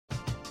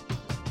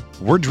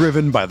We're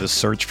driven by the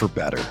search for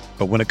better.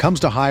 But when it comes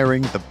to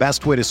hiring, the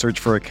best way to search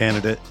for a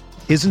candidate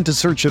isn't to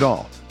search at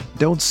all.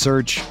 Don't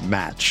search,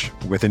 match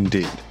with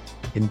Indeed.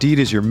 Indeed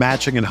is your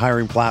matching and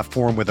hiring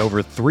platform with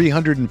over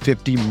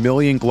 350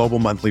 million global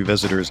monthly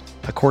visitors,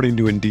 according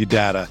to Indeed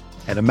data,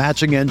 and a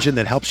matching engine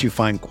that helps you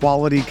find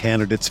quality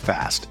candidates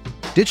fast.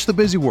 Ditch the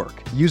busy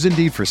work. Use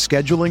Indeed for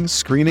scheduling,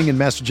 screening, and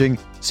messaging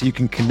so you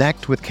can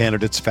connect with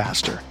candidates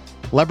faster.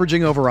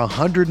 Leveraging over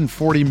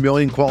 140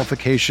 million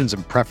qualifications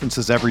and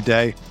preferences every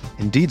day,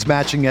 Indeed's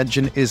matching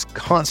engine is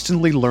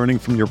constantly learning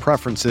from your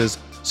preferences,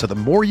 so the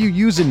more you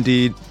use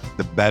Indeed,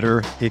 the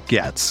better it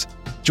gets.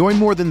 Join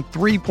more than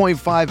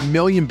 3.5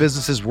 million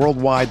businesses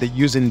worldwide that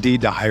use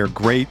Indeed to hire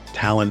great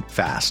talent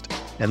fast.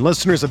 And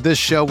listeners of this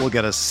show will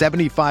get a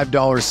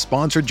 $75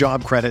 sponsored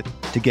job credit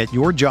to get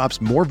your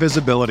jobs more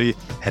visibility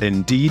at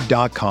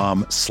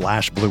Indeed.com/Blue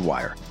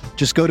Wire.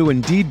 Just go to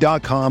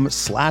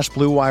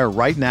Indeed.com/Blue Wire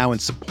right now and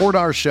support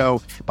our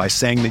show by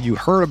saying that you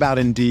heard about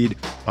Indeed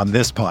on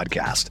this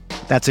podcast.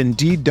 That's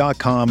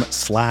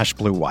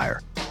Indeed.com/Blue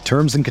Wire.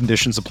 Terms and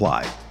conditions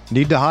apply.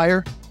 Need to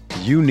hire?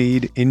 You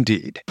need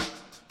Indeed.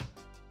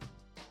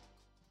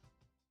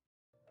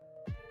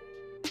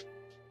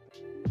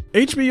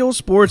 HBO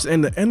Sports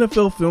and the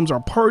NFL Films are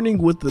partnering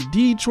with the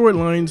Detroit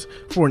Lions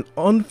for an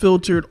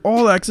unfiltered,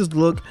 all-access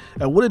look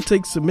at what it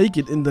takes to make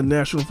it in the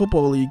National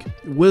Football League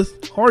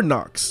with Hard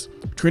Knocks,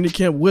 training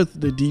camp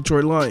with the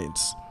Detroit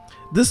Lions.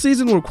 This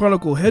season will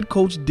chronicle head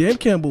coach Dan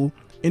Campbell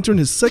entering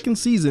his second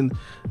season,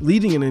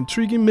 leading an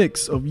intriguing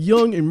mix of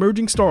young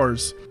emerging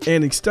stars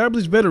and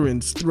established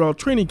veterans throughout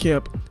training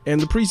camp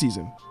and the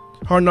preseason.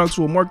 Hard Knocks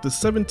will mark the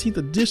 17th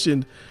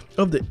edition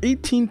of the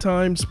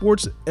 18-time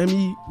Sports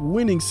Emmy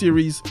winning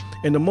series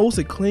and the most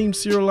acclaimed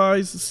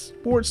serialized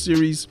sports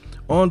series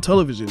on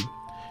television.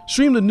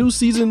 Stream the new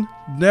season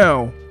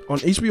now on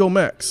HBO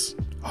Max.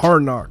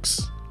 Hard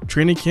Knocks,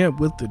 training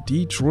camp with the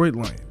Detroit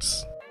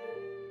Lions.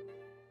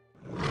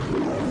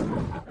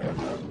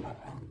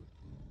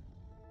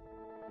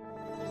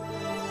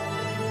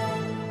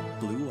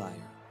 Blue Wire.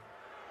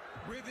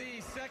 With the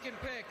second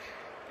pick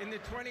in the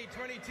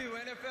 2022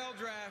 NFL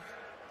Draft,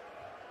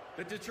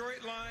 the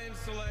Detroit Lions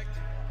select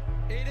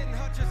Aiden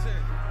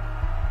Hutchinson,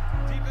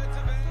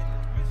 defensive end,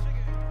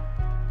 Michigan.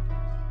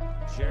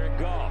 Jared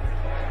Goff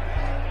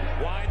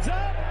winds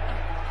up.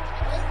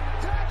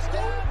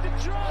 Touchdown,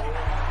 Detroit.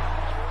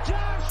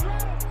 Josh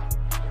Reynolds.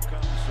 Here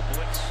comes the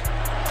blitz.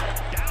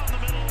 Down the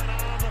middle and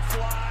on the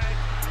fly.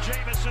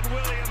 Jamison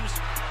Williams,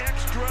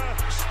 extra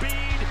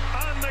speed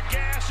on the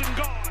gas and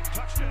gone.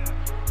 Touchdown.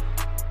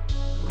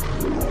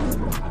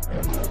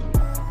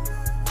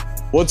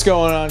 What's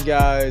going on,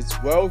 guys?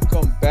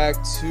 Welcome back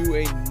to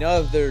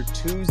another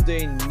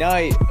Tuesday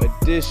night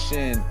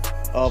edition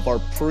of our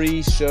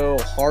pre-show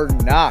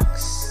Hard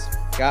Knocks.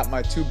 Got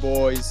my two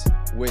boys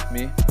with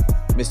me,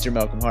 Mr.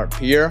 Malcolm Hart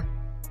Pierre.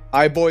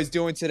 How you boys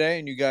doing today?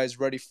 And you guys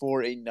ready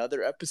for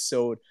another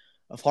episode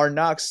of Hard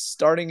Knocks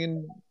starting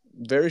in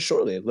very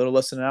shortly, a little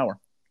less than an hour?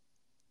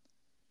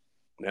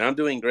 Man, I'm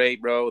doing great,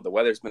 bro. The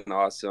weather's been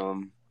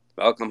awesome.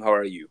 Malcolm, how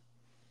are you?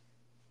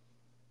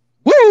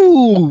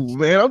 Woo!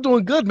 Man, I'm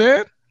doing good,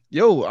 man.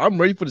 Yo, I'm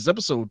ready for this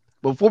episode.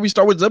 But before we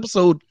start with this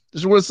episode,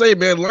 just want to say,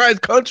 man, Lions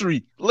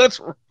Country,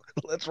 let's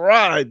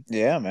ride.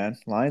 Yeah, man.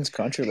 Lions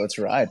Country, let's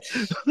ride.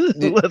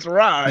 Let's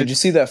ride. Did you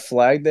see that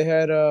flag they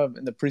had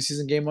in the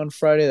preseason game on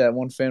Friday? That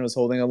one fan was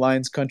holding a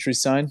Lions Country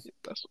sign.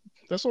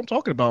 That's what I'm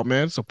talking about,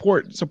 man.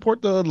 Support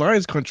the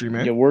Lions Country,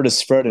 man. Your word is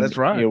spreading. That's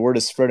right. Your word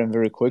is spreading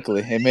very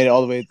quickly. It made it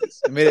all the way.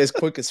 It made it as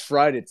quick as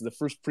Friday to the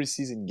first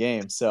preseason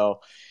game.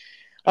 So,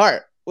 all right.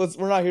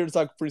 We're not here to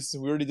talk preseason.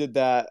 We already did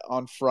that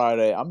on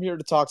Friday. I'm here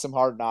to talk some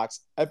Hard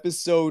Knocks,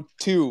 episode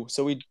 2.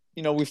 So we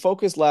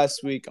focused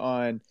last week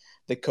on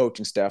the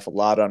coaching staff, a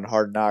lot on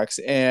Hard Knocks,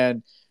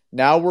 and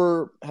now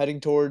we're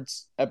heading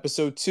towards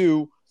episode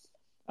 2.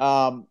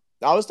 I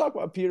was talking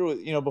about Peter,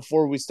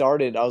 before we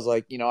started. I was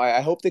like,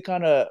 I hope they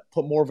kind of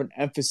put more of an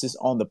emphasis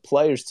on the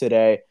players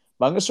today.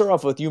 But I'm going to start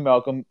off with you,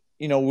 Malcolm.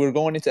 We're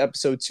going into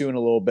episode 2 in a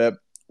little bit.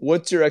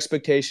 What's your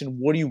expectation?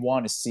 What do you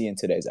want to see in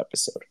today's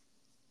episode?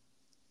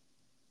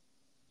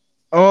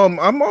 I'm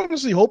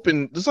honestly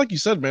hoping, just like you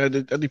said, man,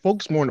 that they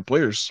focus more on the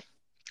players.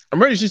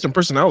 I'm ready to see some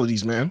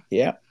personalities, man.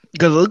 Yeah.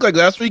 Because it looked like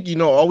last week,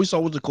 all we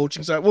saw was the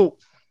coaching side. Well,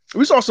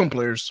 we saw some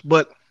players,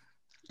 but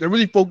they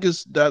really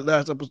focused that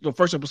last episode, the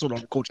first episode,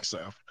 on the coaching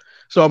staff.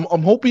 So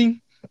I'm hoping,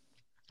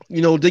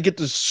 they get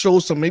to show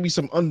some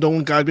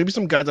unknown guys, maybe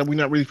some guys that we're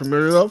not really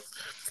familiar with,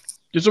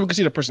 just so we can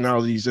see the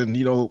personalities and,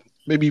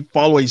 maybe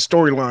follow a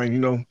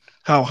storyline,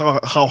 how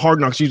Hard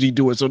Knocks usually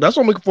do it. So that's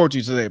what I'm looking forward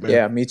to today, man.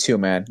 Yeah, me too,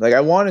 man. Like,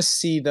 I want to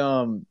see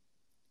them,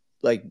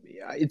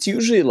 it's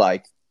usually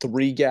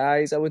 3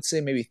 guys, I would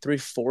say, maybe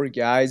 3-4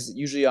 guys,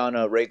 usually on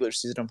a regular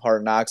season of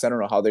Hard Knocks. I don't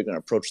know how they're going to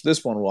approach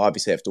this one. We'll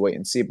obviously have to wait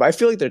and see, but I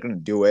feel like they're going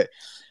to do it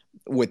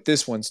with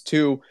this one's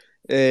too,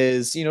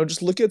 is,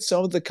 just look at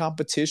some of the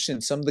competition,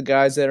 some of the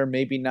guys that are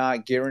maybe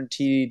not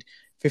guaranteed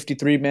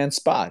 53-man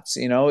spots,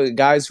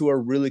 guys who are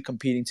really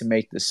competing to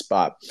make this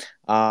spot.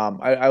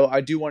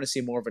 I do want to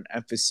see more of an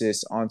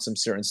emphasis on some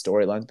certain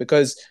storylines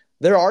because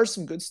there are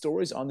some good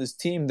stories on this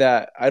team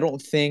that I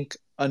don't think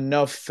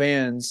enough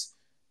fans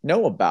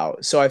know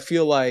about. So I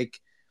feel like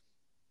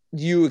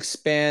you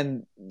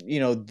expand,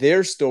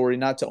 their story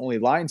not to only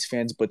Lions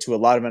fans, but to a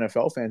lot of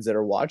NFL fans that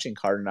are watching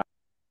Hard Knocks.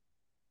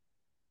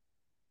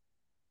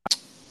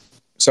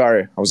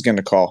 Sorry, I was going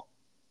to call.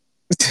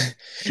 I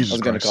Jesus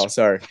was going to Christ. call.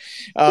 Sorry.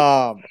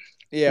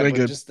 Yeah, Very but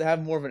good. just to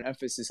have more of an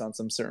emphasis on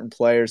some certain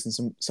players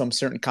and some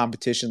certain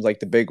competitions, like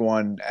the big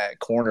one at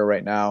corner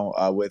right now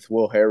with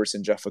Will Harris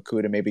and Jeff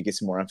Okuda, maybe get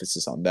some more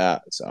emphasis on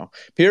that. So,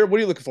 Pierre, what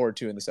are you looking forward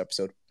to in this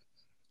episode?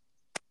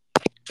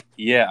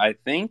 Yeah, I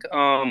think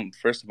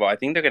first of all, I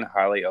think they're gonna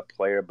highlight a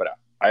player, but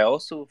I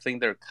also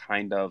think they're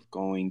kind of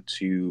going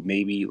to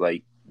maybe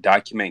like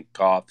document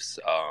Goff's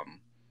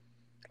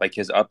like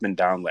his up and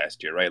down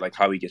last year, right? Like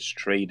how he gets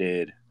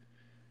traded,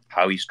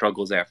 how he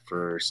struggles at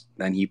first,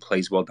 then he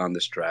plays well down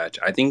the stretch.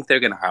 I think they're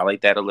gonna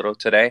highlight that a little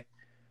today.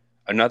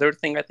 Another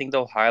thing I think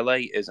they'll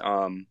highlight is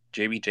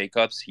JB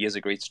Jacobs. He has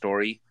a great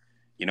story.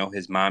 You know,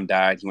 his mom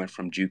died. He went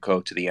from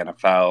JUCO to the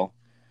NFL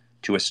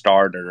to a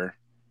starter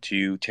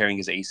to tearing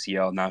his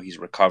ACL. Now he's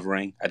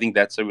recovering. I think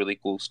that's a really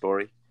cool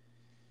story.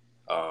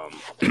 Um,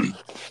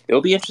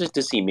 it'll be interesting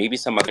to see maybe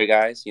some other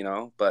guys,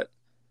 but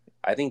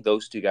I think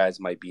those two guys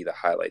might be the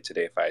highlight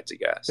today if I had to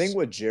I think guess.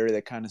 with Jerry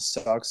that kind of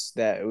sucks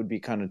that it would be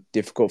kind of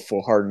difficult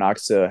for Hard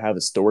Knocks to have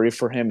a story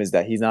for him is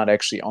that he's not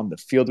actually on the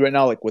field right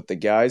now, like with the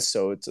guys.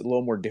 So it's a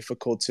little more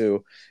difficult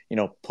to,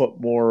 put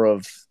more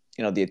of,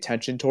 the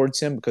attention towards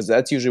him because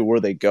that's usually where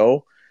they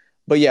go.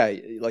 But yeah,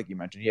 like you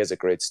mentioned, he has a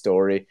great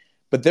story.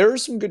 But there are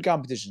some good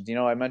competitions.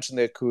 I mentioned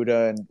the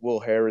Akuda and Will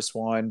Harris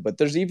one, but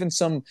there's even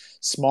some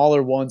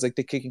smaller ones like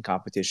the kicking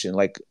competition,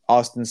 like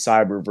Austin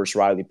Cyber versus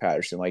Riley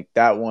Patterson. Like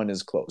that one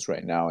is close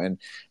right now. And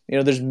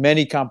there's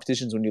many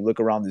competitions when you look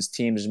around this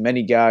team. There's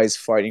many guys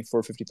fighting for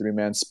a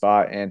 53-man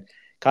spot. And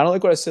kind of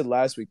like what I said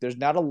last week, there's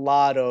not a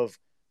lot of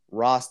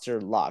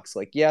roster locks.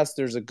 Like, yes,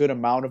 there's a good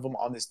amount of them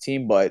on this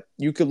team, but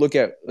you could look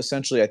at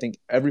essentially, I think,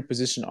 every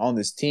position on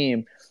this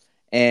team.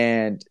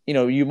 And,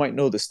 you might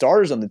know the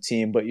stars on the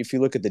team, but if you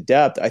look at the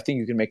depth, I think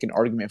you can make an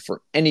argument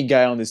for any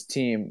guy on this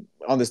team,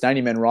 on this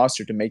 90-man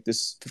roster to make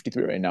this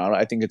 53 right now.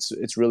 I think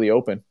it's really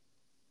open.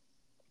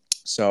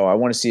 So I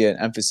want to see an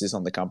emphasis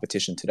on the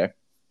competition today.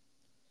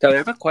 Tyler, I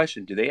have a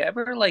question. Do they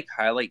ever like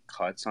highlight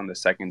cuts on the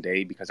second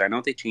day? Because I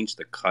know they changed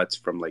the cuts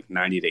from like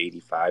 90 to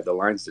 85. The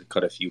Lions did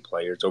cut a few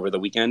players over the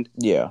weekend.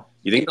 Yeah.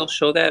 You think they'll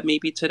show that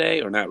maybe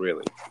today or not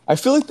really? I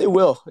feel like they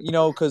will,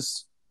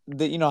 because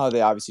how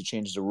they obviously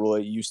changed the rule.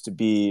 It used to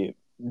be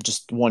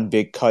just one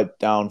big cut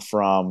down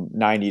from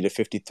 90 to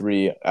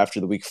 53 after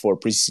the week 4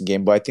 preseason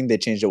game. But I think they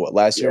changed it,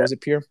 last year? Was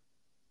it, Pierre?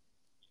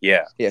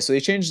 Yeah. Yeah, so they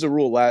changed the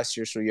rule last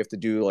year, so you have to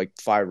do like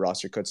 5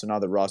 roster cuts. So now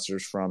the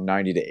roster's from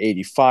 90 to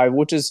 85,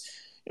 which is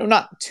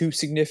not too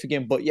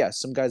significant. But yeah,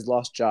 some guys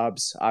lost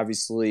jobs,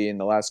 obviously, in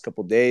the last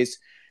couple of days.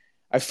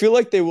 I feel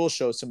like they will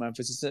show some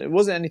emphasis. It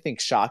wasn't anything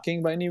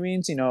shocking by any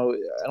means. I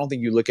don't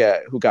think you look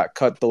at who got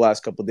cut the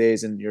last couple of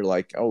days and you're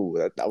like, oh,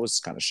 that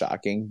was kind of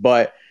shocking.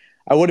 But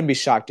I wouldn't be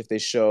shocked if they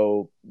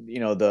show,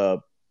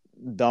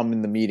 them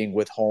in the meeting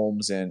with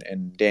Holmes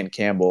and Dan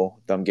Campbell,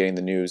 them getting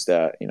the news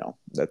that,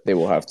 that they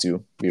will have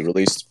to be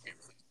released.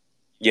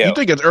 Yeah. You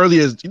think early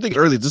as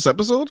this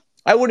episode?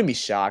 I wouldn't be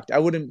shocked. I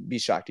wouldn't be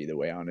shocked either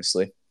way,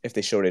 honestly, if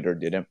they showed it or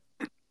didn't.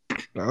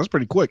 No, that's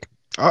pretty quick.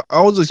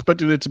 I was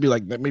expecting it to be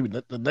like maybe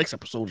the next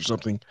episode or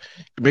something.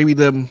 Maybe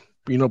them,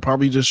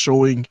 probably just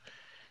showing,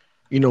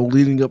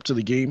 leading up to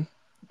the game.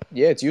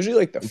 Yeah, it's usually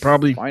like the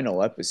Probably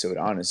final episode,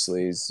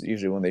 honestly, is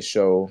usually when they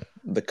show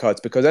the cuts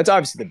because that's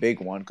obviously the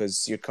big one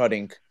because you're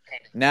cutting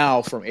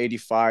now from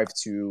 85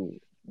 to,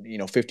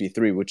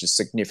 53, which is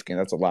significant.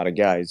 That's a lot of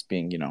guys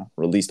being,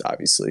 released,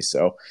 obviously.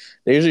 So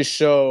they usually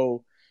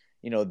show,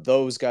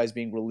 those guys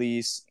being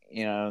released,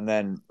 and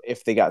then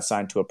if they got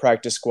signed to a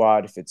practice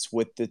squad, if it's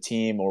with the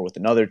team or with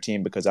another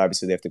team, because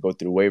obviously they have to go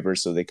through waivers,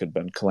 so they could have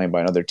been claimed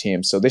by another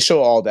team. So they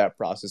show all that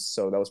process.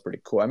 So that was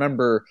pretty cool. I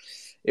remember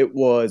it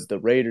was the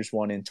Raiders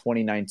one in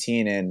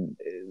 2019, and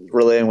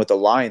relating with the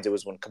Lions, it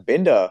was when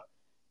Kabinda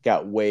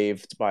got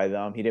waived by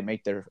them. He didn't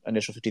make their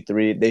initial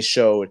 53. They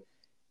showed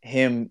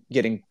him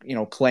getting,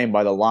 claimed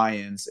by the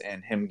Lions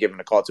and him giving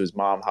a call to his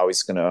mom how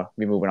he's going to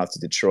be moving out to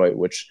Detroit,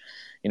 which,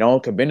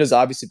 Kabinda's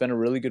obviously been a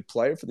really good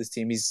player for this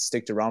team. He's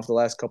sticked around for the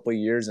last couple of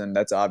years, and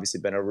that's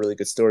obviously been a really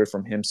good story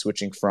from him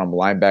switching from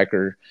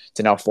linebacker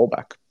to now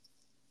fullback.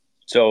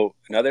 So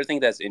another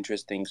thing that's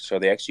interesting, so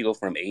they actually go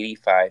from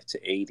 85 to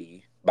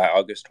 80 by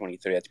August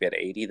 23rd. Have to be at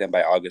 80, then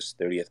by August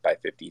 30th by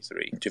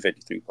 53 to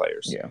 53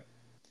 players.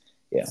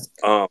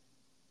 Yeah.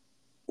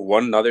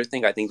 One other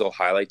thing I think they'll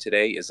highlight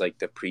today is like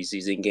the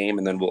preseason game,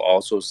 and then we'll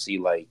also see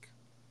like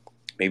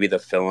maybe the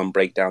film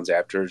breakdowns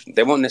after.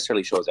 They won't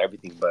necessarily show us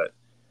everything, but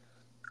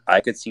I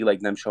could see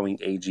like them showing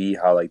AG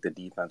how like the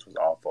defense was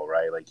awful,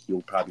 right? Like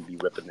he'll probably be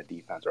ripping the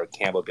defense, or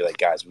Campbell be like,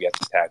 guys, we have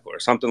to tackle, or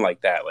something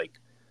like that. Like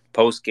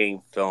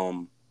post-game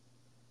film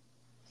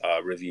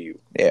review.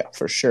 Yeah,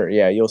 for sure.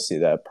 Yeah, you'll see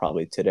that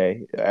probably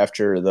today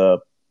after the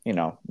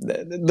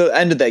the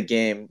end of that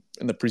game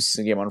in the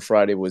preseason game on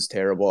Friday was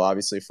terrible,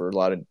 obviously, for a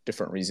lot of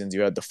different reasons.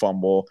 You had the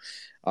fumble.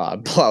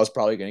 Blau was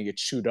probably going to get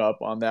chewed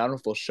up on that. I don't know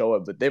if they'll show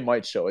it, but they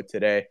might show it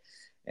today.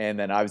 And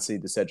then obviously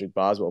the Cedric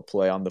Boswell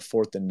play on the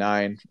 4th and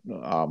 9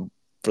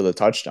 for the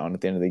touchdown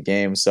at the end of the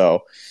game.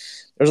 So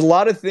there's a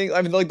lot of things.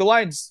 I mean, like the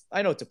Lions,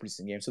 I know it's a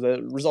preseason game, so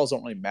the results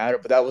don't really matter,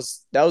 but that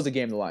was the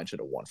game the Lions should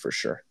have won for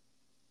sure.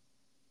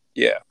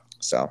 Yeah.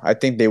 So I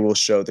think they will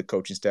show the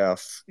coaching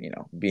staff,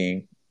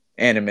 being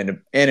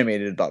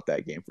animated about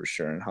that game for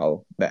sure and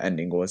how the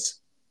ending was.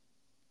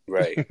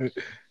 Right.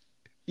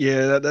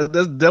 Yeah, that's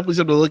definitely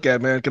something to look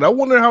at, man. Because I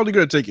wonder how they're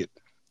going to take it.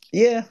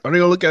 Yeah. Are they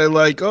going to look at it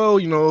like, oh,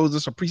 is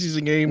this a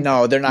preseason game?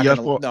 No, they're not going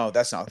to. No,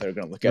 that's not how they're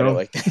going to look at it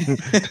like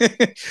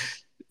that.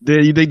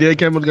 You think Dan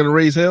Campbell's going to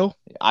raise hell?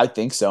 I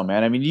think so,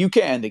 man. I mean, you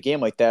can't end a game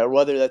like that,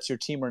 whether that's your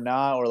team or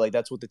not, or like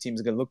that's what the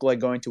team's going to look like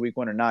going to week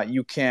 1 or not.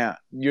 You can't.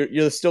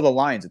 You're still the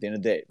Lions at the end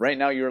of the day. Right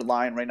now, you're a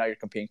Lion. Right now, you're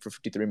competing for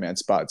 53-man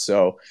spots.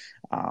 So,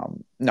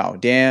 no,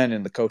 Dan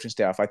and the coaching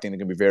staff, I think they're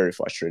going to be very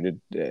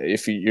frustrated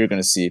if you're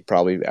going to see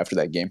probably after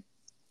that game.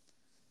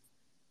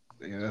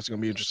 Yeah, that's going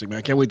to be interesting, man.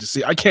 I can't wait to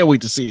see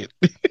it.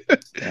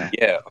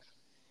 Yeah.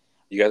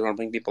 You guys want to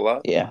bring people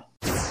up? Yeah.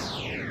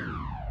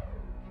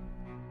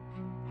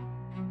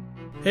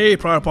 Hey,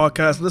 Prior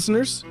Podcast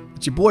listeners,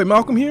 it's your boy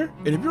Malcolm here,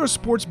 and if you're a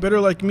sports bettor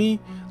like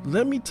me,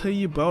 let me tell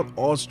you about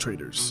Odds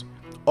Traders.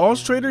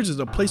 Odds Traders is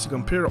a place to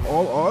compare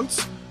all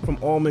odds from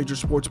all major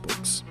sports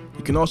books.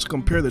 You can also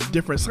compare the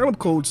different sign-up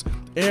codes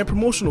and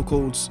promotional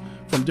codes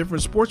from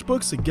different sports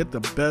books to get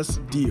the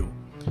best deal.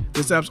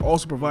 This app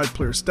also provides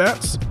player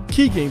stats,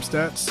 key game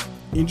stats,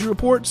 injury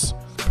reports,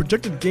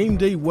 projected game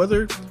day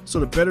weather, so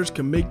the bettors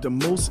can make the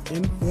most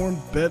informed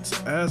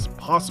bets as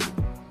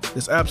possible.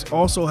 This app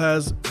also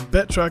has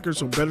bet trackers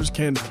so bettors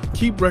can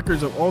keep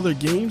records of all their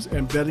games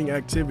and betting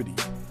activity.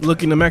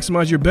 Looking to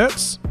maximize your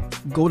bets?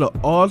 Go to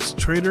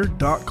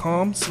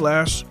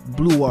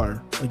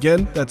oddstrader.com/bluewire.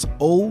 Again, that's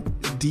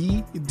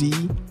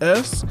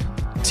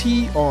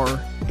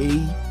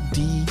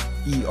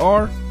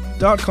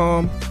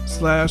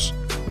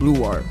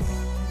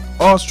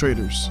oddstrader.com/bluewire. Odds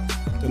Traders,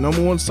 the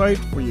 #1 site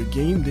for your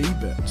game day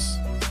bets.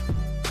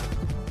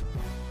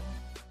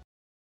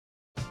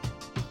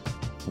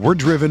 We're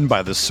driven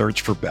by the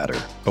search for better.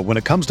 But when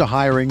it comes to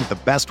hiring, the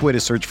best way to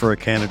search for a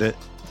candidate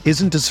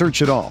isn't to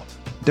search at all.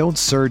 Don't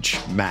search,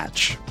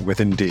 match with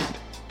Indeed.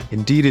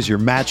 Indeed is your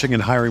matching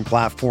and hiring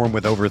platform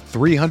with over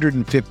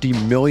 350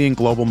 million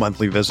global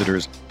monthly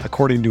visitors,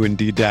 according to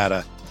Indeed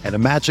data, and a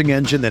matching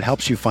engine that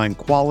helps you find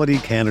quality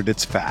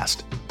candidates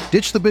fast.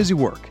 Ditch the busy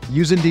work.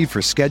 Use Indeed for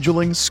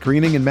scheduling,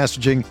 screening, and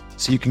messaging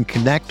so you can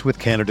connect with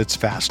candidates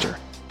faster.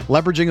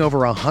 Leveraging over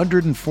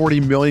 140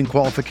 million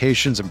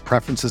qualifications and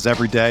preferences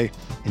every day,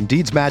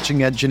 Indeed's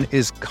matching engine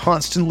is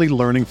constantly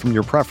learning from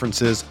your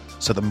preferences,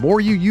 so the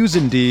more you use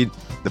Indeed,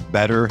 the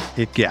better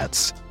it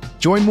gets.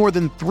 Join more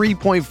than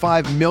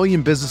 3.5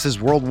 million businesses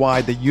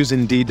worldwide that use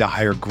Indeed to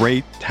hire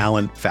great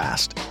talent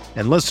fast.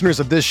 And listeners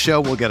of this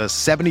show will get a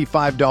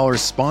 $75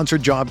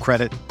 sponsored job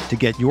credit to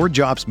get your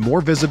jobs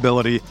more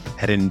visibility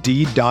at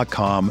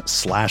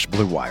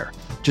Indeed.com/BlueWire.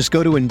 Just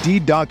go to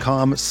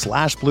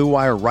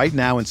Indeed.com/BlueWire right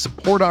now and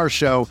support our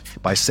show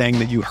by saying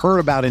that you heard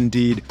about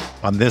Indeed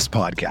on this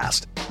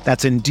podcast.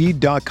 That's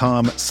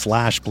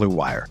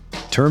Indeed.com/BlueWire.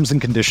 Terms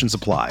and conditions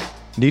apply.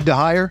 Need to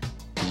hire?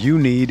 You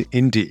need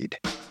Indeed.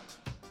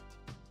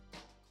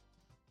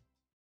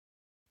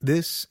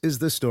 This is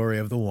the story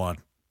of the one.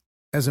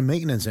 As a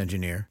maintenance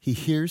engineer, he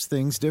hears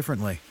things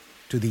differently.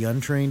 To the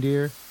untrained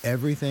ear,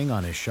 everything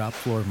on his shop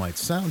floor might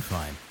sound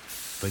fine,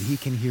 but he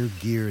can hear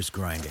gears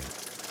grinding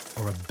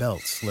or a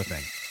belt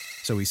slipping.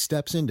 So he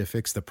steps in to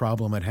fix the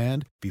problem at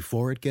hand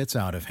before it gets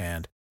out of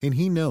hand. And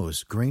he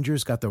knows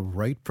Grainger's got the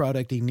right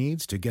product he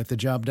needs to get the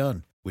job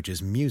done, which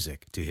is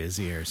music to his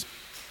ears.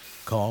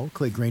 Call,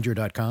 click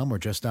Grainger.com, or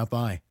just stop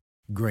by.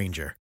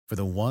 Grainger, for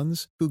the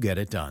ones who get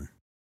it done.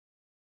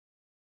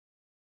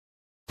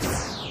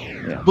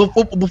 Yeah.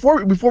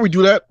 Before we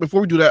do that, I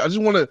just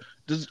want to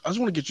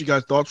get you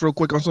guys' thoughts real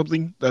quick on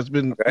something that's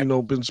been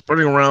been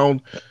spreading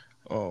around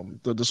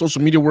the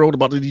social media world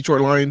about the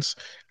Detroit Lions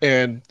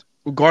and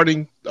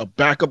regarding a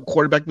backup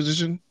quarterback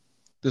position.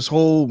 This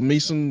whole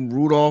Mason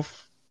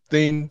Rudolph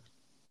thing.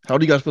 How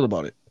do you guys feel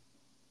about it?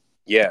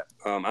 Yeah,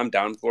 I'm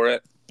down for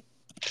it.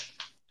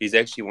 He's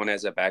actually one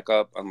as a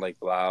backup, unlike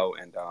Blau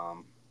and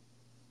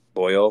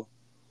Boyle,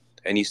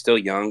 and he's still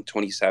young,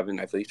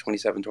 27, I believe,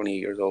 27, 28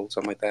 years old,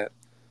 something like that.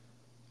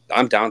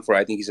 I'm down for it.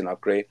 I think he's an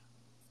upgrade.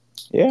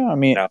 Yeah, I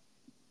mean,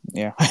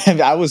 yeah.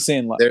 I was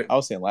saying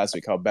last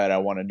week how bad I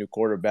want a new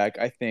quarterback.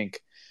 I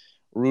think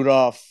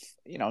Rudolph,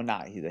 he's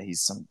not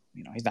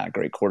a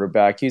great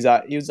quarterback. He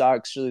was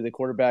actually the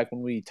quarterback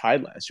when we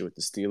tied last year with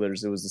the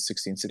Steelers. It was the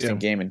 16-16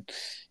 game, and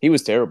he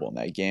was terrible in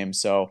that game.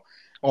 So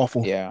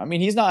awful. Yeah, I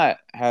mean, he's not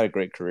had a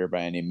great career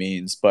by any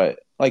means, but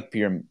like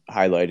Pierre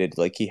highlighted,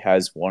 like he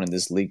has won in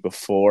this league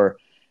before.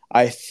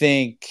 I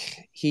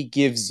think he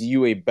gives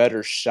you a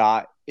better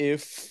shot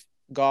if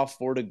Goff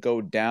were to go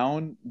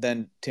down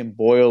than Tim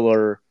Boyle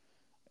or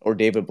or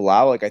David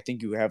Blau, like I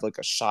think you have like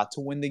a shot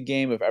to win the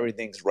game if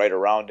everything's right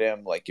around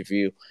him. Like if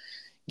you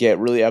get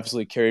really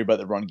absolutely carried by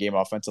the run game,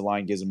 offensive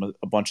line gives him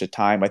a bunch of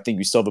time. I think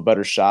you still have a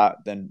better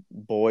shot than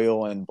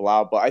Boyle and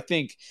Blau. But I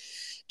think,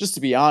 just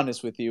to be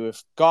honest with you,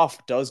 if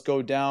Goff does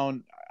go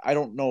down, I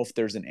don't know if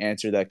there's an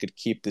answer that could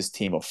keep this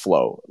team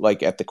afloat,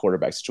 like at the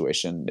quarterback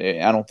situation.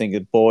 I don't think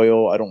it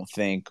Boyle. I don't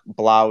think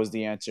Blau is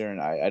the answer, and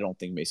I don't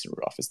think Mason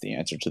Rudolph is the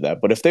answer to that.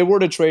 But if they were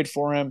to trade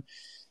for him,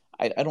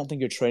 I don't think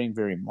you're trading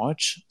very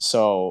much.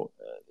 So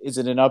is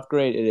it an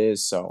upgrade? It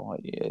is. So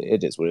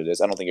it is what it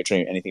is. I don't think you're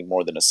trading anything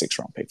more than a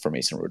 6th-round pick for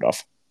Mason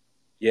Rudolph.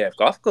 Yeah, if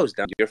Goff goes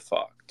down, you're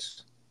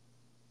fucked.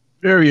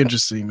 Very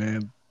interesting,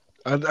 man.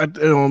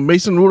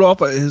 Mason Rudolph,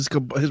 his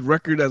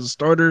record as a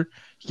starter,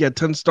 he had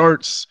 10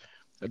 starts.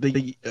 I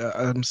think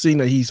I'm seeing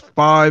that he's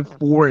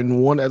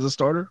 5-4-1 as a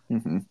starter.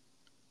 Mm-hmm.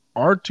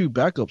 Our 2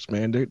 backups,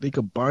 man, they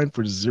combined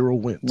for 0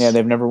 wins. Yeah,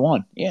 they've never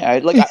won. Yeah,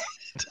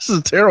 this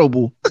is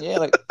terrible. Yeah,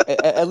 like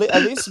at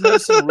least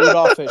Mason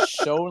Rudolph has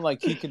shown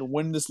like he can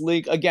win this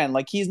league. Again,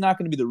 like he's not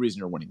going to be the reason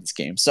you're winning this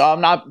game. So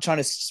I'm not trying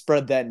to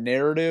spread that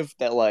narrative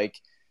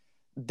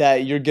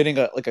that you're getting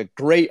a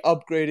great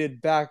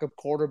upgraded backup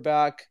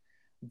quarterback.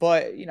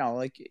 But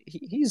like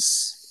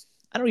he's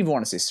I don't even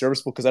want to say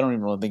serviceable because I don't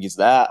even really think he's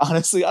that.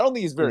 Honestly, I don't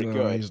think he's very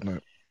good. He's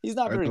not. He's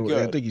not very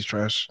good. I think he's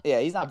trash. Yeah,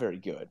 he's not very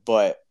good.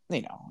 But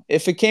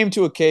if it came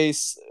to a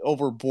case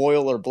over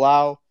Boyle or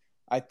Blau,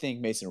 I think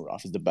Mason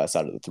Rudolph is the best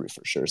out of the 3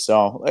 for sure.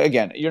 So,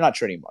 again, you're not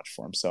trading much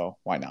for him, so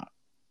why not?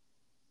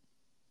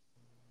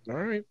 All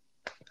right.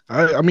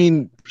 I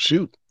mean,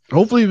 shoot.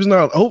 Hopefully he's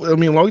not. As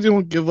long as he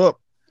don't give up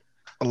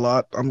a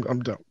lot, I'm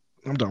done.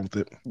 I'm done with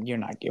it. You're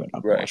not giving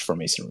up much for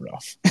Mason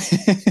Rudolph.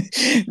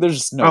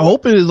 There's no. I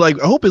hope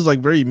it's like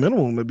very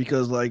minimal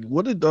because like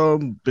what did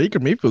Baker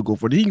Mayfield go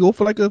for? Did he go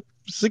for like a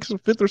 5th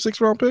or 6th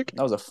round pick?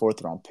 That was a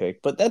 4th-round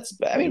pick, but that's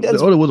it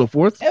was a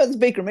 4th. Yeah, it's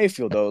Baker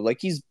Mayfield though. Like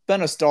he's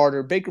been a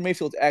starter. Baker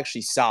Mayfield's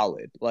actually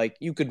solid. Like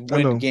you could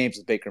win games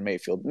with Baker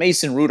Mayfield.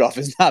 Mason Rudolph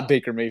is not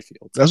Baker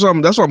Mayfield. That's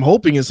what I'm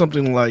hoping is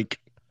something like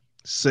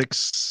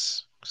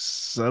 6,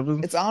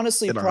 7. It's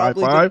honestly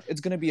probably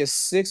it's going to be a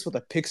 6 with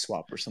a pick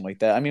swap or something like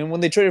that. I mean,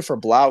 when they traded for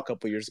Blau a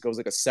couple years ago, it was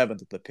like a 7th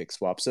with the pick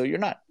swap. So you're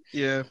not.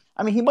 Yeah.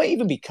 I mean, he might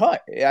even be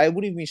cut. I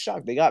wouldn't even be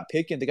shocked. They got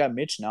Pickens, they got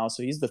Mitch now,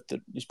 so he's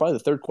probably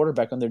the 3rd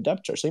quarterback on their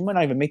depth chart. So he might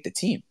not even make the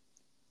team.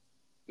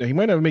 Yeah, he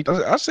might not make.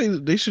 I say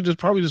they should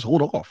probably just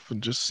hold off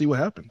and just see what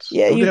happens.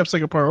 Yeah, they have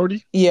second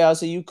priority. Yeah,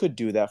 so you could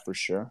do that for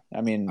sure.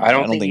 I mean, I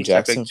don't think he's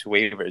Jackson. subject to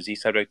waivers.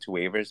 He's subject to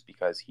waivers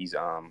because he's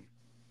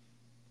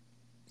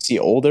Is he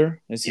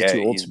older? Is he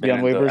too old to be on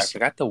waivers? I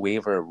forgot the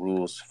waiver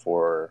rules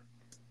for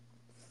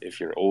if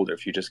you're older,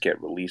 if you just get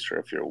released or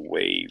if you're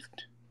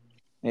waived.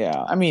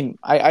 Yeah, I mean,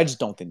 I just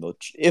don't think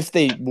if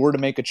they were to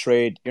make a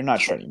trade, you're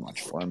not trading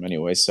much for him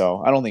anyway.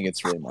 So I don't think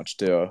it's really much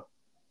to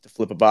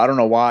flip about. I don't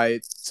know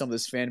why some of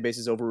this fan base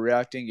is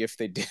overreacting if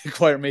they did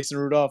acquire Mason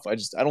Rudolph. I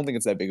don't think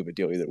it's that big of a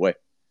deal either way.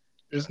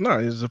 It's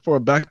not. It's for a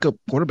backup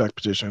quarterback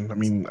position. I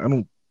mean, I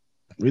don't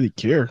really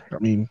care. I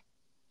mean,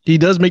 he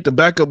does make the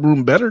backup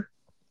room better.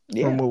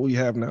 Yeah. From what we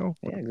have now.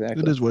 Yeah,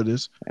 exactly. It is what it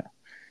is. Yeah.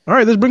 All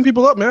right, let's bring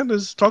people up, man.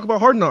 Let's talk about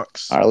Hard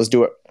Knocks. All right, let's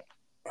do it.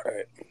 All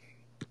right.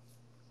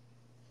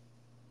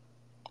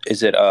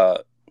 Is it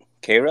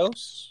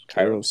Kairos?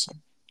 Kairos.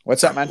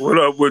 What's up, man? What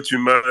up with you,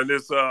 man?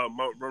 This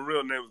my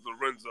real name is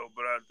Lorenzo,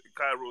 but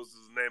Kairos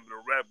is the name of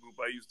the rap group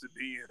I used to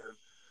be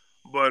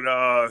in. But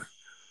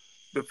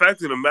the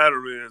fact of the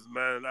matter is,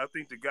 man, I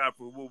think the guy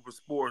from Wilbur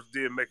Sports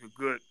did make a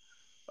good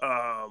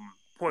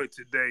point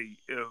today.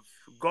 If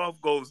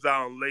Goff goes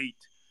down late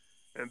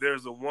and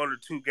there's a 1 or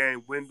 2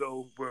 game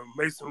window where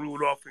Mason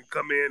Rudolph can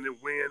come in and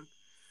win,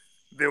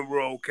 then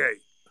we're okay.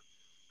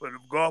 But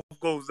if Goff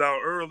goes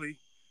down early,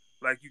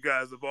 like you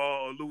guys have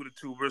all alluded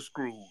to, we're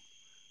screwed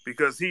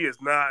because he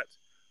is not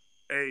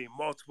a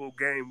multiple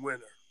game winner.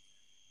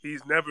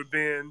 He's never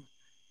been,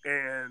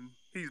 and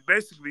he's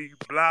basically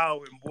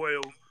Blau and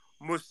Boyle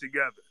mushed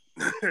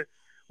together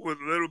with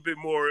a little bit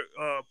more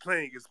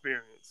playing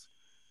experience.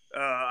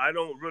 I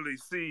don't really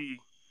see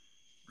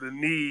the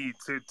need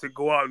to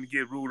go out and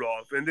get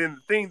Rudolph. And then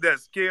the thing that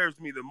scares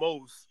me the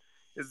most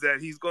is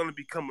that he's going to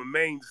become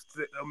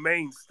a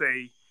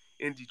mainstay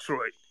in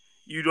Detroit.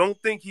 You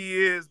don't think he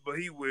is, but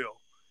he will.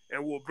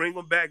 And we'll bring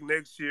him back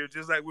next year,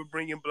 just like we're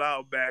bringing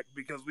Blau back,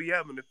 because we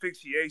have an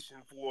asphyxiation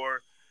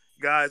for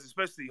guys,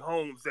 especially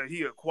Holmes, that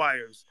he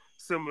acquires,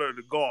 similar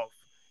to Goff.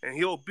 And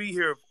he'll be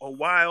here a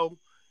while,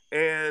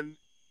 and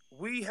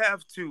we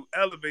have to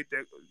elevate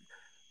that.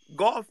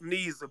 Goff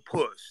needs a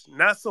push,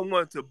 not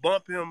someone to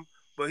bump him,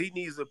 but he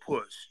needs a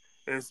push.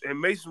 And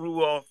Mason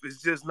Rudolph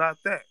is just not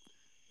that.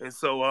 And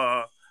so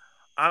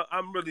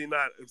I'm really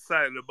not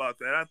excited about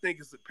that. I think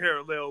it's a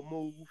parallel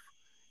move,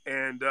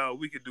 and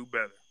we could do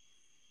better.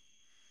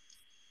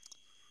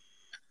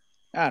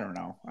 I don't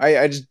know.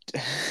 I just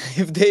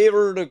if they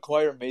were to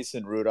acquire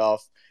Mason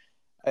Rudolph,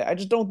 I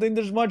just don't think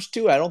there's much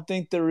to it. I don't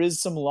think there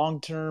is some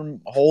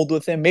long-term hold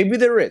with him. Maybe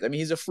there is. I mean,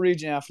 he's a free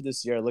agent after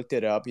this year. I looked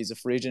it up. He's a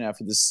free agent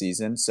after this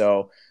season.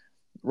 So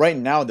right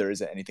now there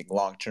isn't anything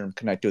long-term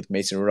connected with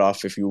Mason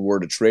Rudolph if you were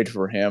to trade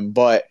for him,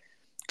 but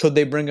could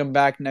they bring him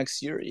back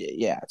next year?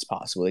 Yeah, it's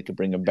possible they could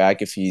bring him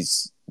back if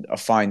he's a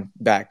fine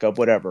backup,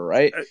 whatever,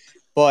 right?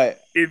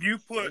 But if you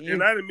put,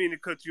 and I didn't mean to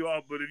cut you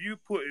off, but if you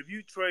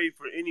trade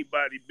for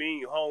anybody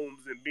being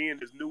Holmes and being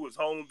as new as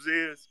Holmes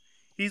is,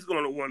 he's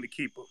going to want to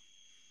keep him.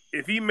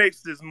 If he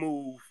makes this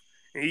move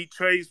and he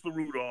trades for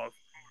Rudolph,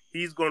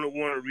 he's going to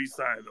want to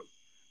re-sign him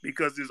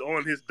because it's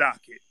on his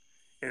docket,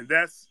 and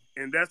that's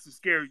the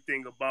scary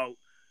thing about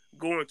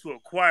going to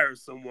acquire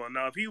someone.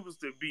 Now, if he was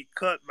to be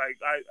cut,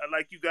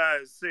 like you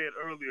guys said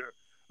earlier,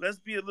 let's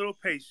be a little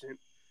patient.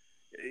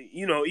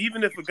 You know,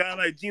 even if a guy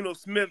like Geno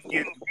Smith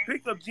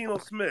pick up Geno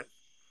Smith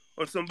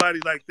or somebody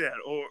like that,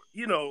 or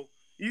you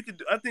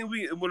could. I think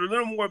with a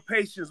little more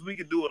patience, we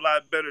could do a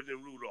lot better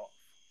than Rudolph.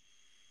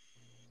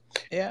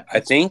 Yeah, I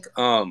think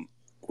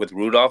with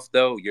Rudolph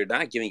though, you're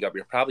not giving up.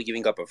 You're probably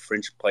giving up a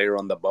fringe player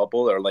on the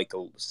bubble or like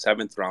a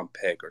 7th round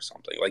pick or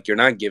something. Like you're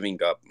not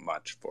giving up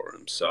much for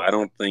him. So I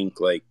don't think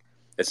like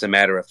it's a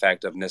matter of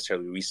fact of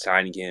necessarily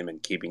re-signing him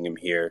and keeping him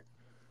here.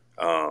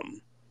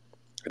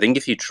 I think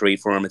if you trade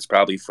for him, it's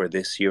probably for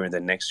this year, and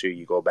then next year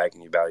you go back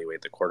and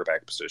evaluate the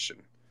quarterback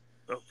position.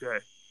 Okay,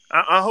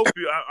 I hope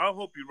you're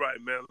right,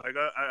 man. Like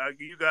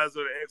you guys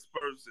are the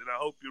experts, and I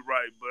hope you're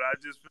right. But I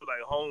just feel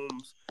like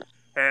Holmes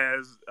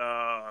has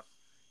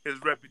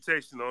his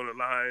reputation on the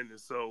line,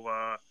 and so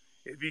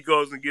if he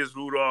goes and gets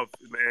Rudolph,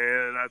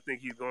 man, I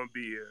think he's going to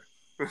be here.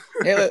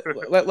 Yeah,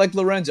 like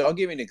Lorenzo, I'll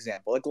give you an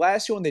example. Like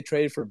last year when they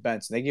traded for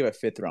Benson, they gave a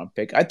 5th round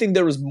pick. I think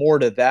there was more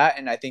to that,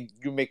 and I think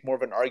you make more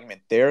of an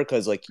argument there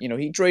because, like,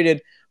 he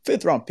traded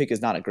 5th round pick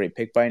is not a great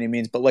pick by any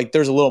means, but like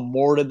there's a little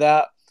more to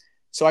that.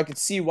 So I could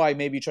see why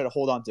maybe you try to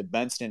hold on to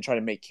Benson and try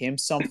to make him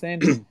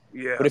something.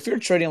 Yeah. But if you're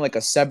trading like a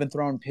 7th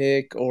round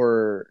pick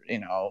or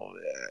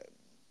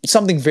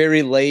something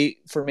very late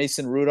for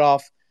Mason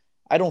Rudolph,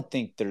 I don't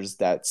think there's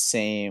that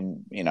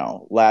same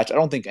latch. I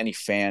don't think any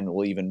fan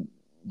will even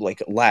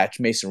like latch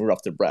Mason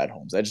Rudolph to Brad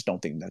Holmes. I just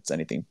don't think that's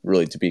anything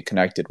really to be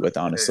connected with,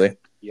 honestly.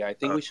 Yeah, I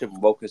think we should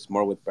focus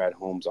more with Brad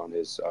Holmes on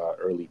his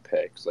early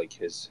picks, like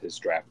his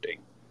drafting,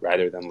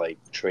 rather than like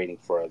trading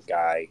for a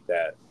guy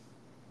that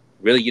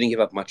really you didn't give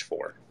up much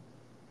for.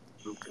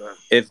 Okay.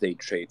 If they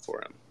trade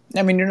for him,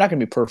 I mean, you're not going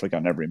to be perfect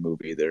on every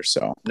move either.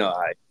 So no,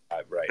 I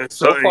right. And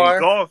so far,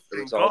 the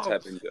results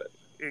have been good.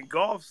 In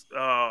golf's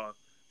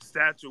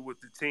stature with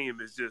the team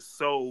is just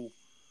so.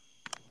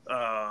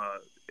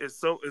 It's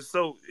so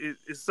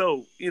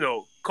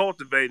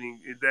cultivating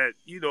that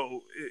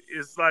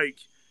it's like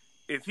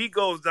if he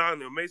goes down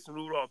there, Mason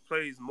Rudolph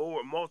plays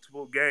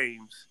multiple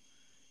games,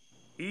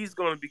 he's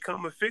going to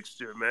become a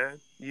fixture, man.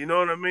 You know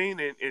what I mean?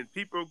 And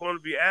people are going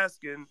to be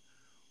asking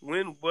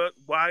when, what,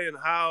 why, and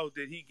how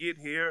did he get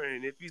here,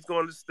 and if he's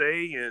going to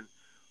stay, and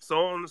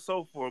so on and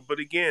so forth. But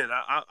again,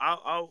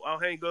 I'll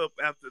hang up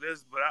after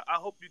this. But I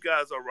hope you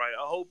guys are right.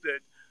 I hope that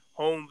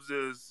Holmes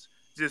is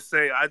just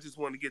saying, I just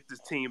want to get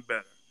this team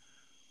better.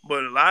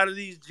 But a lot of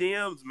these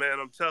GMs, man,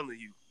 I'm telling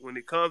you, when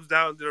it comes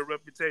down to their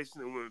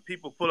reputation and when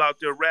people pull out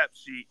their rap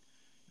sheet,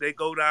 they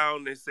go down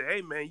and they say,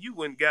 hey, man, you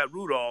went and got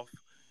Rudolph.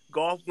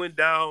 Golf went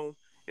down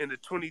in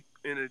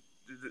year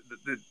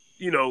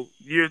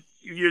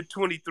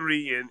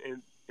 23,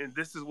 and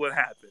this is what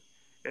happened.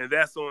 And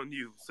that's on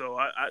you. So,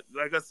 I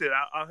like I said,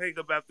 I'll hang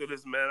up after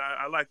this, man.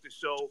 I like the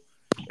show,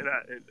 and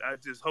I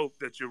just hope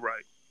that you're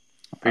right.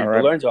 All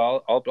right.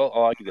 Lorenzo, I'll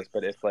argue this,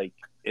 but if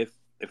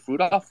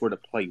Rudolph were to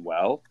play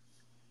well,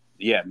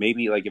 yeah,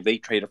 maybe like if they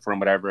trade it for him,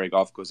 whatever,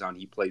 golf goes on,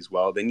 he plays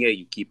well, then yeah,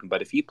 you keep him.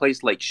 But if he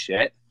plays like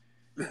shit,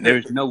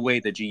 there's no way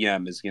the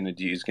GM is gonna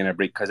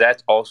bring, because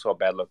that's also a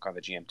bad look on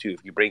the GM too.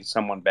 If you bring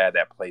someone bad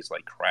that plays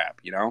like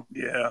crap,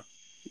 Yeah.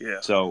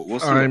 So we'll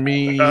see. I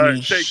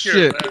mean,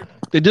 shit. Care,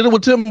 they did it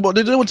with Tim.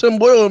 They did it with Tim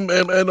Boyle and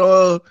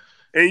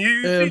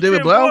you see David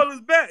Tim Blau. Boyle is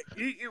back.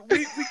 We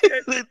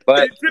can't.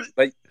 but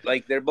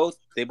like they both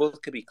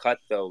could be cut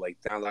though. Like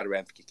not a lot of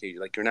ramifications.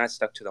 Like you're not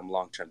stuck to them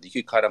long term. You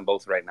could cut them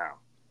both right now.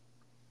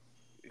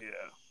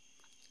 Yeah.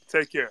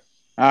 Take care.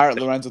 All right,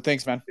 Lorenzo.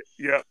 Thanks, man.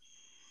 Yeah.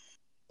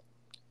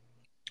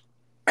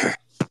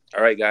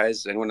 All right,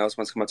 guys. Anyone else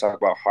wants to come and talk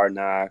about Hard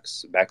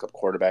Knocks, backup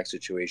quarterback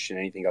situation,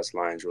 anything else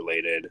Lions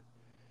related?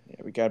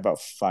 Yeah, we got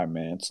about 5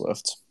 minutes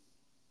left.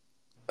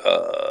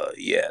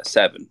 Yeah,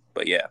 7,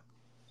 but yeah.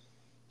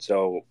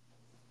 So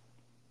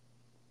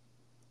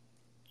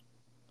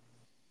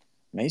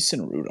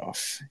Mason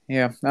Rudolph.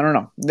 Yeah, I don't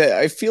know.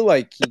 I feel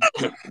like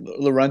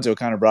Lorenzo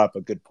kind of brought up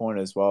a good point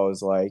as well.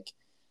 Is like,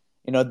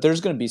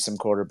 there's going to be some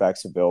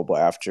quarterbacks available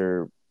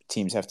after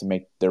teams have to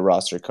make their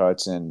roster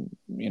cuts, and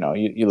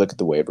you look at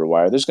the waiver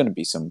wire. There's going to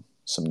be some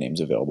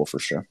names available for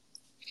sure.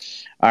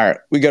 All right,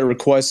 we got a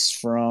request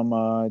from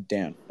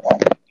Dan.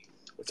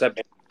 What's up,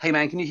 Dan? Hey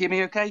man, can you hear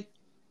me okay?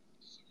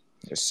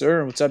 Yes,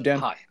 sir. What's up, Dan?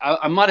 Hi.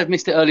 I might have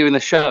missed it earlier in the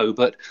show,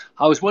 but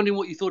I was wondering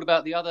what you thought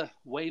about the other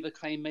waiver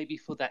claim maybe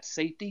for that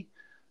safety,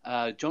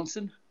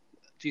 Johnson.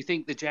 Do you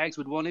think the Jags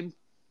would want him?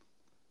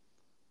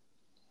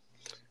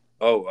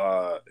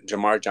 Oh,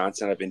 Jamar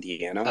Johnson of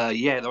Indiana?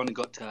 Yeah, the one who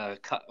got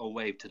cut or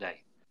waived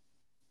today.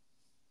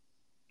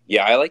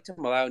 Yeah, I liked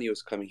him a lot when he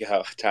was coming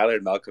out. Tyler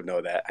and Malcolm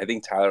know that. I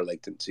think Tyler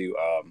liked him too.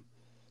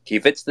 He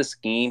fits the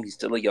scheme. He's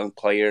still a young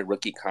player,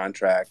 rookie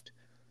contract.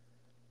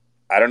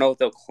 I don't know if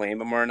they'll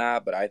claim him or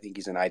not, but I think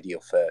he's an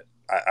ideal fit.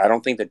 I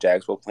don't think the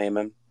Jags will claim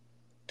him.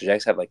 The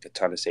Jags have like a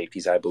ton of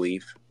safeties, I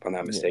believe, if I'm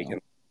not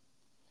mistaken.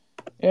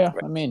 Yeah,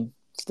 I mean,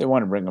 if they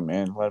want to bring him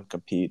in, let him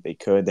compete. They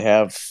could. They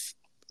have,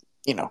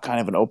 kind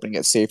of an opening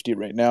at safety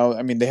right now.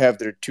 I mean, they have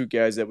their two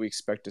guys that we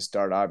expect to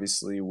start,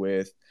 obviously,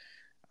 with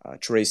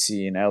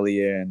Tracy and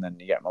Elliott, and then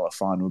you got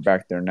Malafanu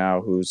back there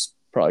now, who's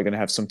probably going to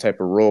have some type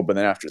of role. But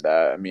then after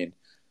that, I mean,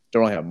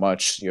 don't really have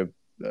much. You have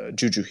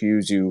Juju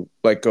Hughes. You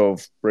let go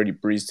of Brady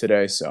Breeze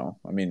today, so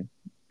I mean,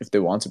 if they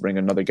want to bring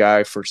another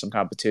guy for some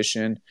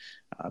competition,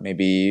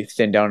 maybe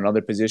thin down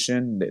another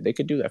position, they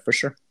could do that for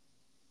sure.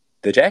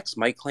 The Jacks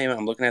might claim it.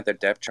 I'm looking at their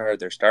depth chart.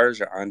 Their starters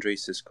are Andre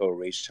Cisco,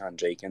 Rayshon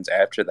Jenkins.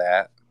 After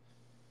that,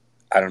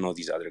 I don't know who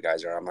these other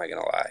guys are. I'm not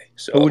gonna lie.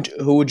 So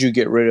who would you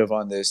get rid of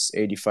on this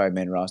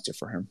 85-man roster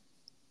for him?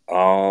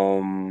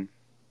 Who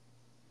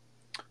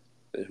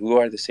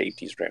are the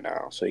safeties right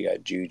now? So you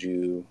got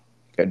Juju.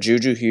 Got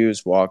Juju,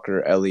 Hughes,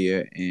 Walker,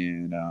 Elliott,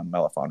 and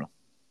Malafano.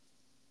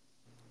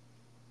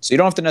 So you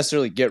don't have to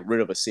necessarily get rid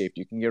of a safety.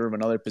 You can get rid of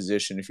another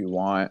position if you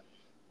want.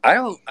 I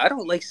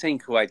don't like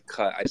saying who I'd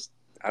cut.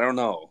 I don't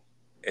know.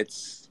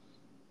 It's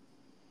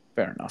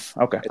fair enough.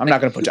 Okay, I'm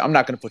not gonna put you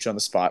on the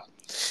spot.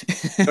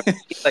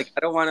 Like I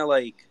don't want to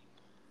like.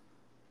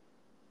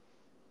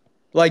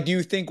 Like, do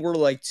you think we're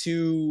we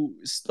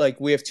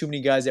have too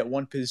many guys at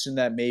one position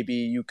that maybe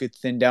you could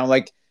thin down?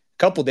 Like a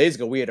couple days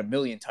ago, we had 1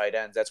 million tight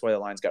ends. That's why the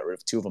Lions got rid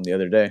of 2 of them the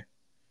other day.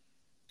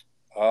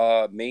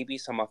 Maybe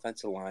some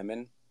offensive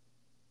linemen.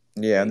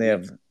 Yeah, maybe. And they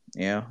have.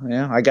 Yeah.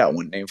 I got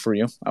one name for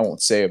you. I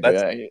won't say it, but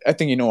I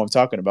think you know what I'm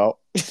talking about.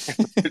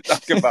 You're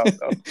talking about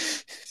though.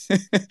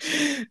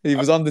 He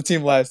was on the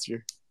team last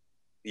year.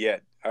 Yeah.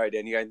 All right,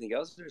 Dan. You got anything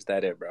else, or is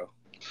that it, bro?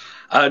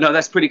 No,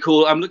 that's pretty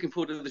cool. I'm looking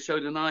forward to the show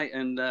tonight,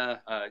 and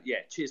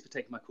cheers for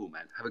taking my call,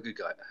 man. Have a good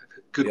guy.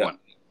 Good one.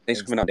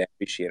 Thanks for coming on, Dan.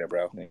 Appreciate it,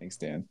 bro. Thanks,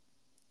 Dan.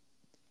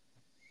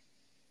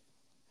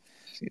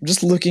 I'm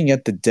just looking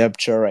at the depth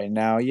chart right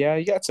now. Yeah,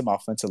 you got some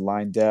offensive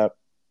line depth.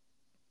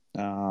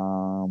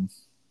 Yeah,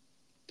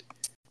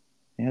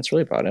 that's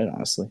really about it,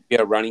 honestly.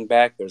 Yeah, running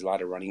back. There's a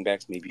lot of running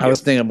backs. Maybe I was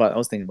thinking about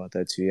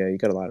that too. Yeah, you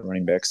got a lot of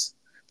running backs.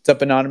 What's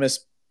up,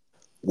 Anonymous?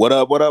 What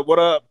up? What's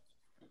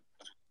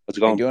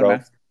going on, bro?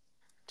 Man?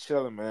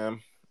 Chilling, man.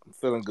 I'm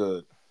feeling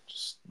good.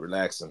 Just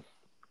relaxing.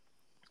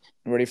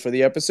 Ready for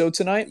the episode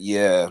tonight?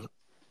 Yeah,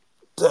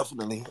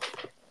 definitely.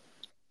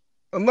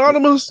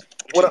 Anonymous.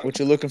 What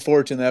you looking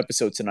forward to in the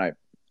episode tonight?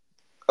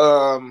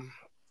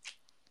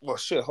 Well,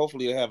 shit.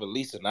 Hopefully they have at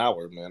least an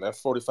hour, man. That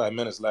 45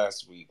 minutes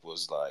last week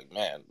was like,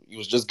 man, you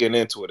was just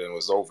getting into it and it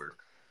was over.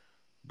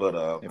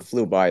 But it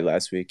flew by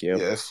last week. Yeah,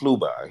 it flew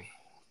by.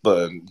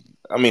 But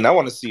I mean, I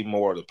want to see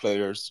more of the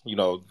players.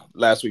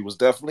 Last week was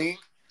definitely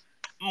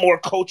more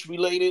coach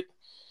related.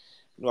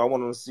 I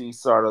want to see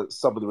some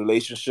of the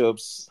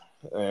relationships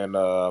and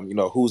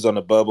who's on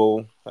the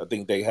bubble. I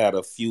think they had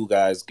a few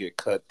guys get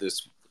cut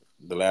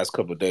the last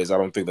couple of days. I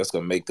don't think that's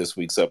gonna make this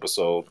week's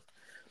episode.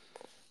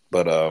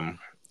 But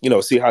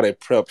see how they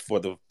prep for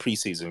the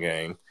preseason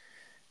game,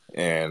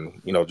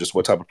 and just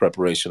what type of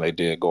preparation they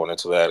did going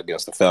into that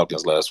against the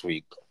Falcons last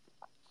week.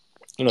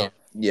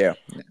 Yeah,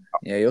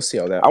 you'll see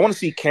all that. I want to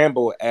see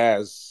Campbell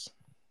as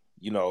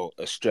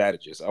a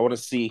strategist. I want to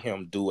see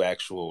him do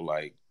actual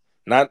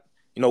not.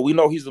 We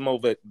know he's the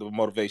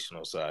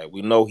motivational side.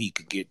 We know he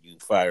could get you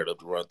fired up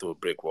to run through a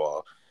brick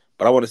wall,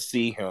 but I want to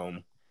see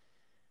him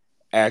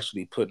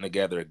actually putting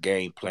together a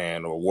game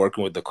plan or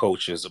working with the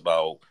coaches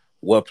about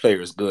what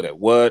player is good at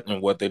what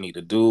and what they need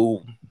to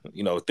do,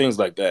 things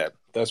like that.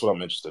 That's what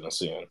I'm interested in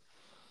seeing.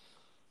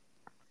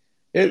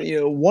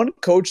 One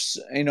coach,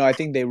 I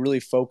think they really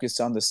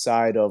focused on the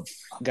side of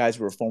guys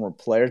who were former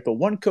players, but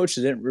one coach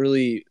that didn't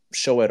really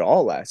show at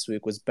all last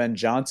week was Ben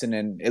Johnson,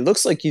 and it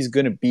looks like he's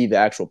going to be the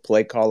actual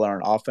play caller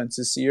on offense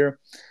this year.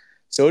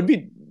 So it'd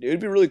be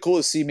really cool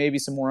to see maybe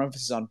some more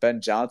emphasis on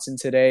Ben Johnson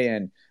today,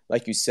 and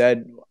like you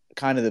said,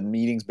 kind of the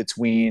meetings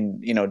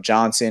between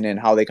Johnson and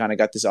how they kind of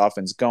got this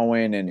offense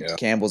going, and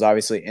Campbell's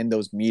obviously in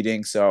those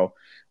meetings. So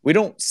we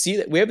don't see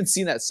that. We haven't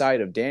seen that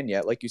side of Dan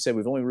yet. Like you said,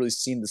 we've only really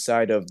seen the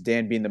side of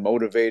Dan being the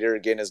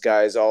motivator, getting his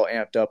guys all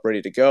amped up,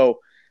 ready to go.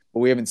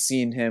 But we haven't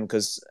seen him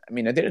because, at the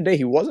end of the day,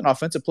 he was an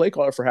offensive play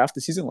caller for half the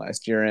season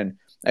last year. And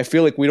I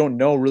feel like we don't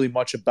know really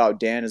much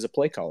about Dan as a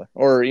play caller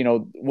or,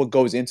 what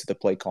goes into the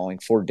play calling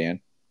for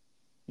Dan.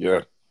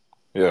 Yeah.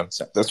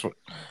 So that's what.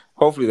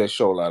 Hopefully they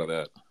show a lot of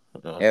that.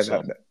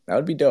 That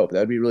would be dope. That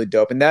would be really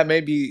dope. And that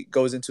maybe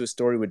goes into a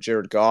story with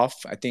Jared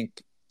Goff. I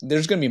think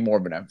there's going to be more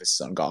of an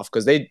emphasis on Goff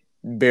because they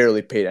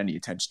barely paid any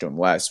attention to him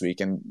last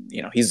week. And,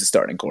 he's the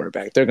starting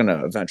quarterback. They're going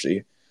to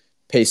eventually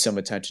pay some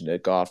attention to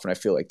Goff. And I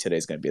feel like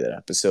today's going to be that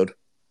episode.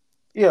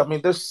 Yeah, I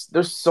mean, there's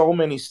so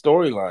many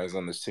storylines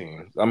on this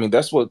team. I mean,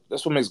 that's what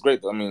makes it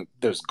great. I mean,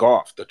 there's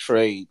Goff, the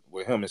trade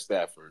with him and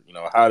Stafford.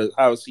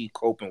 How is he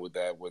coping with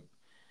that? With,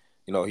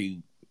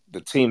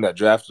 the team that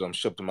drafted him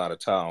shipped him out of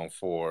town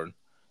for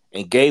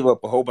and gave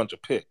up a whole bunch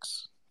of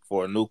picks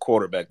for a new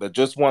quarterback that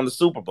just won the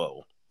Super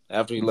Bowl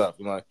after he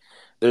left. Like,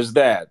 there's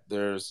that.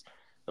 There's,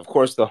 of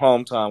course, the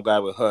hometown guy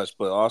with Hush,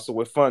 but also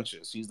with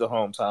Funches. He's the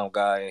hometown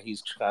guy, and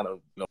he's kind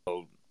of,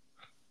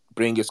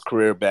 bring his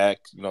career back.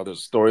 There's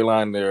a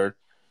storyline there.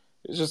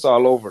 It's just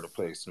all over the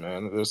place,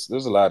 man. There's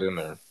a lot in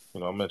there.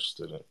 I'm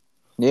interested in.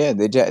 Yeah,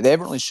 they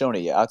haven't really shown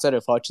it yet. Outside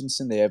of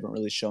Hutchinson, they haven't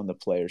really shown the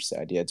player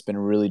side yet. It's been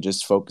really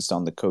just focused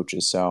on the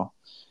coaches. So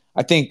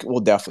I think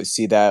we'll definitely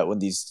see that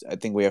when I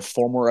think we have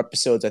 4 more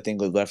episodes. I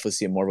think we'll definitely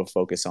see more of a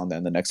focus on that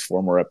in the next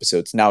 4 more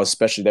episodes. Now,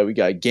 especially that we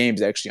got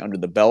games actually under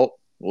the belt,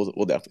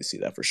 we'll definitely see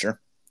that for sure.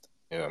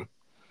 Yeah.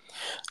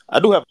 I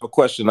do have a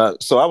question.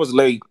 So I was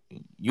late.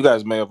 You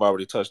guys may have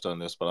already touched on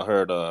this, but I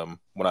heard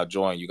when I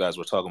joined, you guys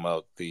were talking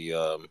about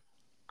the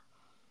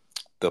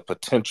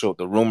potential,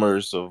 the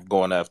rumors of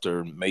going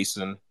after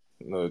Mason,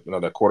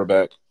 that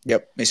quarterback.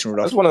 Yep, Mason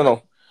Rudolph. I just want to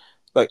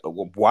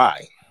know,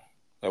 why?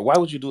 Why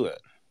would you do that?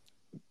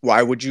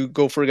 Why would you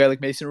go for a guy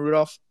like Mason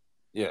Rudolph?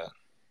 Yeah.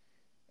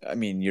 I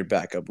mean, your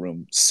backup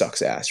room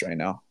sucks ass right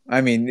now.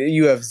 I mean,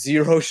 you have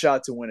 0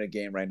 shot to win a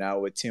game right now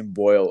with Tim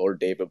Boyle or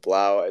David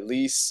Blau. At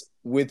least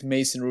with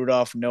Mason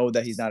Rudolph, know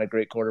that he's not a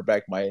great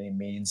quarterback by any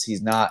means.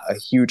 He's not a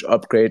huge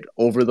upgrade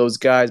over those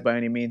guys by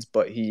any means,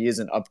 but he is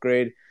an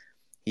upgrade.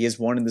 He has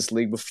won in this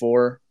league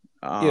before.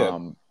 Yeah,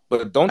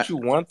 but don't you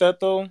want that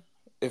though?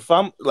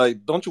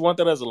 Don't you want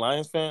that as a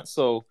Lions fan?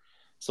 So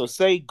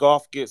say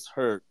Goff gets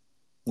hurt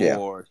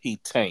or he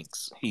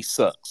tanks, he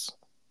sucks,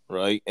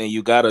 right? And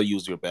you gotta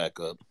use your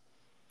backup.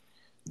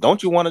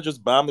 Don't you want to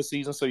just bomb the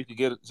season so you can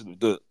get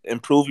to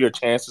improve your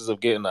chances of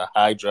getting a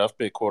high draft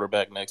pick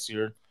quarterback next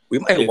year? We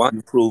might want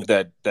to prove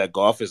that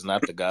Goff is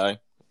not the guy.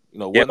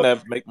 Wouldn't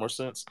that make more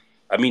sense?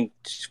 I mean,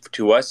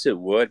 to us it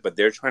would, but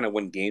they're trying to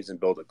win games and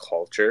build a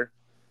culture.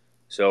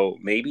 So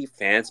maybe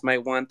fans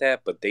might want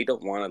that, but they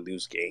don't want to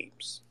lose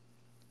games.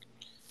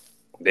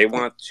 They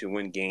want to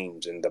win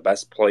games, and the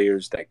best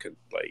players that could,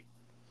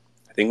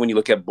 I think when you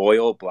look at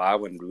Boyle,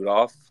 Blau, and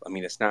Rudolph, I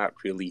mean, it's not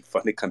really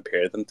fun to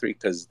compare them 3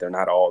 because they're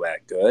not all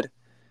that good.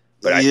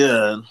 But I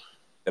think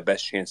the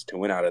best chance to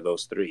win out of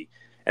those 3.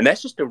 And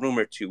that's just a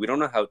rumor, too. We don't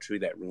know how true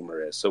that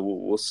rumor is, so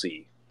we'll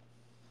see.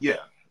 Yeah.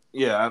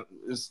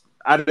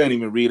 I didn't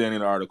even read any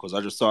of the articles.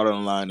 I just saw it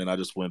online, and I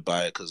just went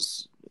by it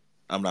because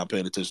I'm not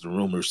paying attention to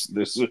rumors.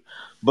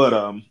 But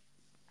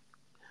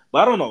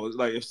I don't know.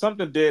 If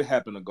something did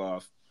happen to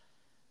Goff,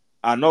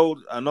 I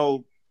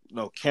know.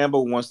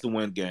 Campbell wants to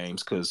win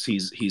games because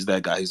he's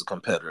that guy. He's a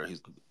competitor.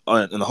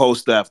 And the whole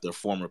staff, they're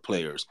former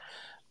players.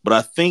 But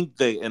I think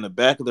they, in the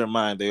back of their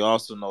mind, they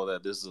also know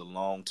that this is a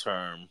long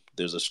term.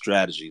 There's a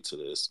strategy to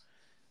this,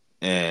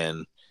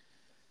 and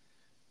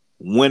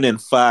winning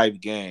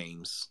 5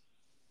 games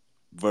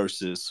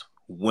versus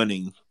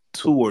winning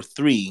 2 or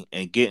 3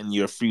 and getting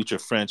your future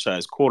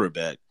franchise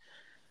quarterback,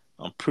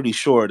 I'm pretty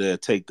sure they'll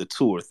take the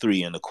 2 or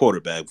 3 and the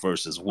quarterback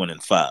versus winning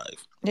 5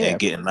 and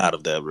getting out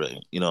of that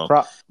ring.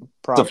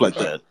 Stuff like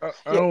that.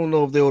 I don't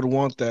know if they would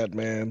want that,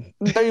 man.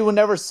 They would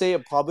never say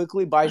it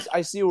publicly, but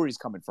I see where he's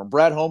coming from.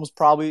 Brad Holmes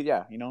probably,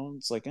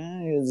 it's like,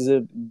 is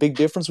it a big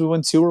difference we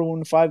win 2 or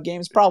win 5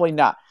 games? Probably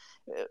not.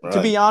 Right.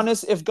 To be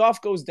honest, if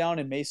Goff goes down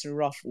and Mason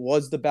Rudolph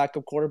was the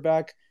backup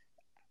quarterback,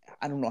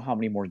 I don't know how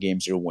many more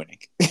games you're winning.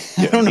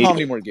 I don't know how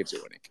many more games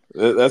you're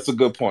winning. That's a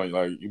good point.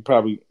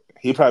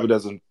 He probably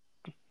doesn't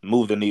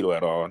move the needle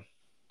at all.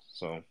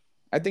 So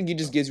I think he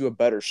just gives you a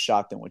better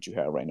shot than what you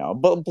have right now.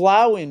 But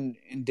Blau and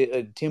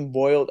Tim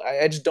Boyle,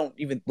 I just don't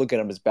even look at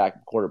them as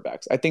backup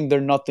quarterbacks. I think they're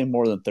nothing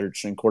more than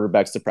third-string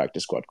quarterbacks to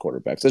practice squad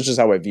quarterbacks. That's just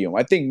how I view them.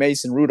 I think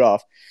Mason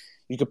Rudolph,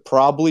 you could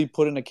probably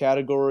put in a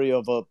category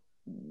of a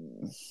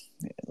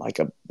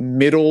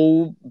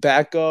middle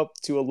backup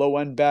to a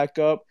low-end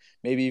backup,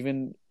 maybe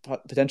even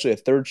potentially a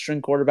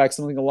third-string quarterback,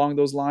 something along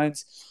those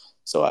lines.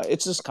 So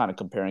it's just kind of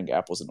comparing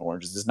apples and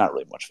oranges. There's not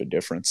really much of a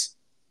difference.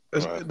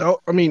 Right.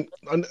 I mean,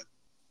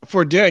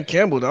 for Dan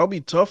Campbell, that'll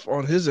be tough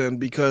on his end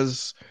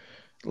because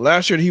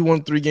last year he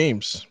won 3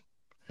 games.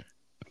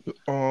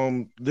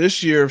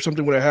 This year, if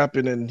something would have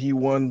happened and he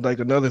won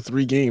another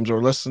 3 games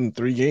or less than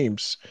 3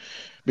 games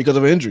because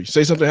of an injury,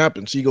 say something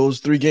happens, he goes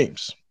 3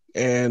 games,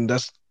 and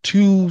that's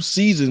 2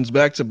 seasons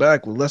back to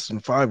back with less than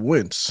 5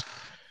 wins.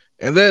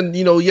 And then,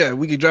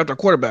 we could draft our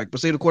quarterback,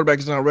 but say the quarterback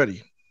is not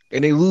ready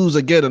and they lose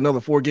again another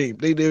 4 games.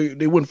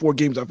 They win 4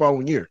 games that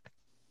following year.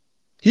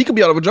 He could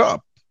be out of a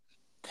job.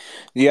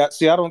 Yeah,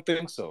 see, I don't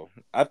think so.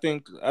 I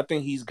think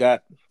he's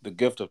got the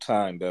gift of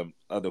time that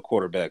other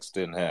quarterbacks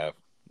didn't have.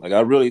 I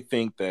really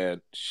think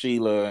that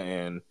Sheila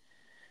and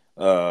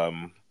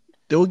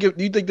do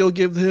you think they'll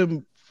give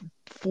him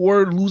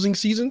 4 losing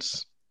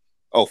seasons?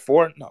 Oh,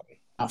 4? No.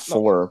 Not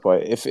 4,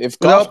 but if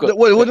Goff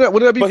wouldn't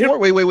that be 4?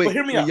 Wait. But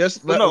hear me out.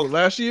 Yes,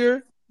 last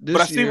year,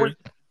 this year,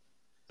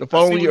 the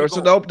following year. So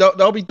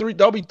that'll be 3.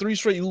 That'll be 3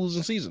 straight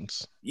losing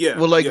seasons. Yeah,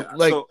 with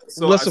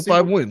so less than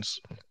 5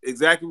 wins.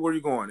 Exactly where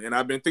you're going, and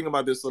I've been thinking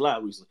about this a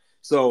lot recently.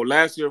 So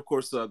last year, of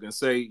course, sucked, and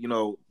say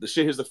the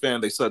shit hits the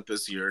fan. They suck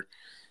this year.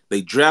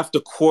 They draft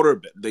a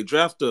quarterback. They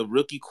draft a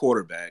rookie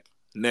quarterback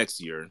next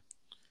year,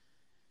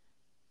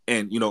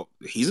 And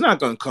he's not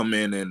going to come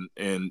in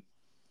and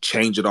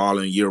change it all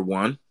in year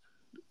one.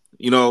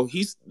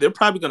 They're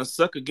probably going to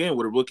suck again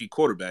with a rookie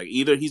quarterback.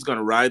 Either he's going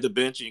to ride the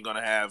bench and you're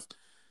going to have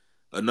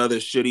another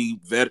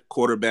shitty vet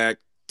quarterback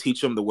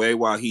teach him the way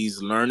while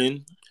he's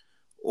learning,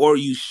 or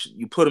you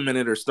put him in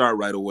it or start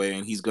right away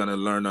and he's going to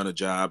learn on the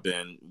job.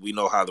 And we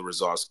know how the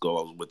results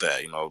go with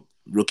that.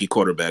 Rookie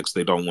quarterbacks,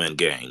 they don't win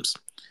games.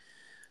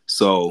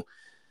 So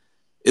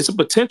it's a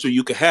potential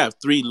you could have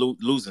 3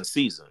 losing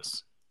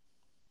seasons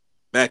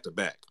back to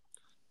back.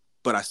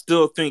 But I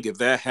still think if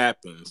that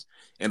happens,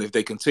 and if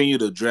they continue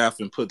to draft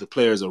and put the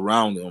players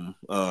around them,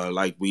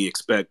 like we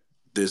expect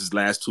this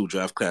last 2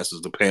 draft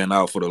classes to pan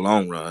out for the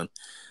long run,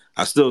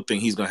 I still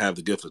think he's going to have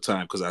the gift of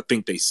time because I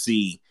think they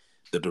see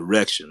the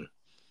direction.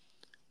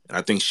 And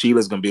I think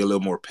Sheila's going to be a little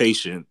more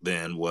patient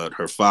than what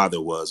her father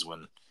was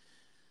when,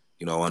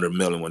 under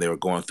Millen, when they were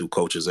going through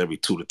coaches every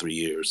 2 to 3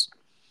 years.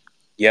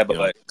 Yeah,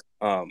 but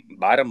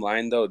bottom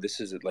line though,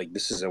 this is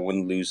a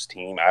win-lose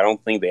team. I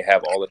don't think they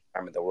have all the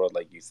time in the world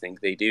like you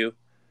think they do.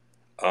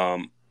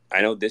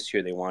 I know this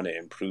year they want to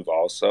improve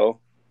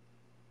also,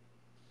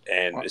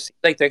 and it seems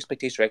like the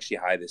expectations are actually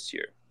high this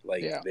year.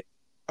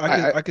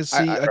 I can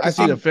see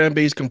the fan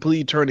base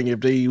completely turning if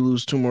they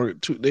lose 2 more.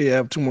 They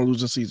have 2 more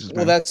losing seasons.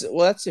 Man.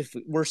 Well, that's if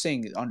we're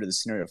saying under the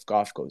scenario if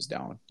Goff goes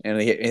down and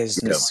he has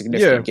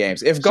significant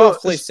games. If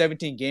Goff plays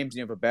 17 games and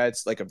you have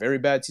a very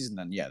bad season,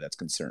 then that's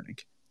concerning.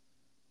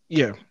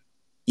 Yeah.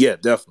 Yeah,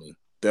 definitely.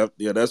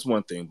 That's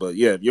one thing. But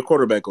yeah, if your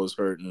quarterback goes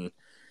hurt, and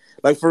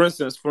for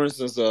instance,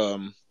 a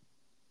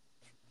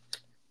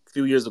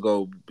few years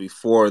ago,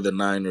 before the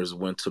Niners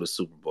went to the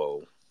Super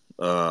Bowl,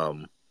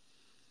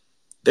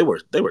 they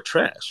were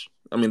trash.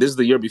 I mean, this is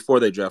the year before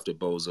they drafted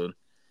Bosa.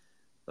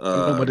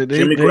 But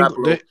Jimmy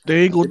Garoppolo,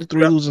 they ain't go to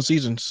 3 losing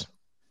seasons.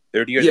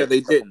 Third year, yeah, they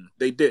didn't.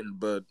 They didn't.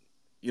 But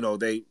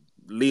they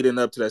leading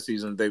up to that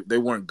season, they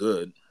weren't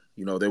good.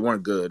 They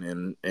weren't good,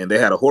 and they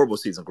had a horrible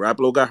season.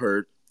 Garoppolo got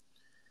hurt.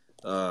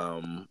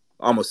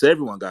 Almost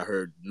everyone got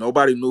hurt.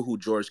 Nobody knew who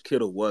George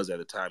Kittle was at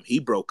the time. He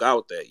broke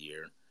out that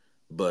year,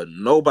 but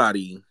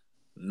nobody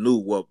knew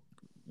what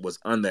was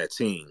on that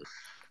team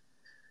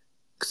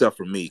except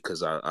for me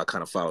because I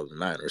kind of followed the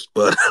Niners.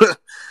 But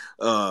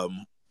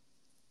and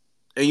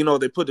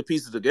they put the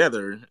pieces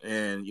together,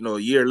 and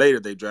a year later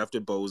they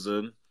drafted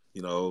Bosa.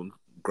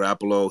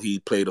 Garoppolo, he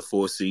played a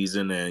full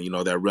season, and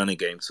that running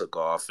game took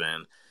off,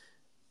 and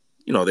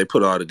they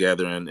put it all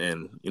together,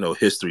 and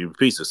history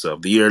repeats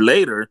itself. The year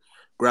later,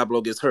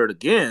 Garoppolo gets hurt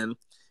again,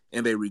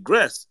 and they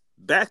regress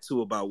back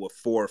to about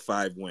 4 or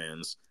 5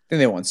 wins. I think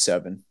they won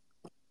 7.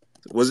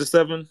 Was it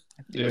 7?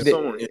 Yeah.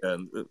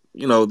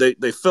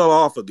 They fell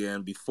off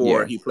again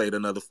before he played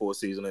another full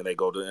season, and they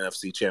go to the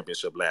NFC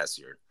Championship last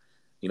year.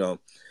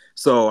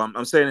 So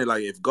I'm saying that,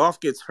 like, if Goff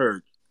gets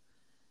hurt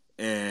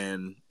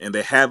and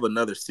they have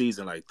another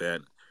season like that,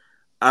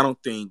 I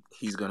don't think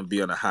he's going to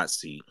be on a hot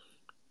seat.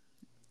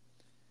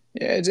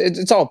 Yeah,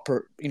 it's all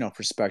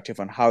perspective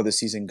on how the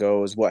season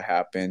goes, what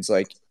happens.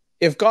 Like,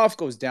 if Goff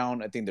goes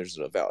down, I think there's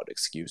a valid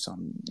excuse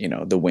on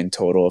the win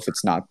total if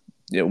it's not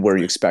where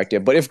you expect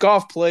it. But if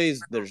Goff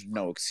plays, there's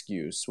no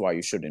excuse why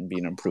you shouldn't be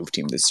an improved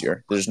team this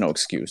year. There's no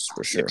excuse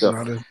for sure.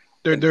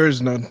 There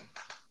is none.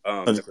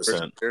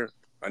 100%.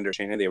 Under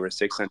Shanahan, they were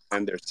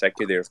 6-10. Their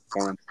second, they were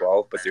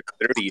 4-12. But their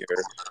third year,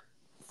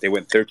 they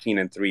went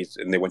 13-3,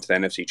 and they went to the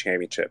NFC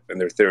Championship in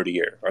their third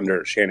year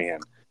under Shanahan.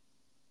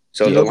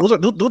 So those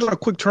are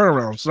quick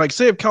turnarounds. Like,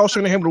 say if Kyle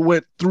Shanahan would have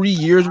went 3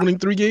 years winning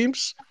 3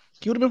 games,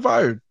 he would have been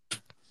fired.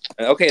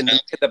 Okay, and then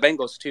look at the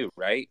Bengals too,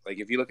 right? Like,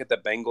 if you look at the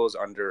Bengals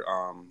under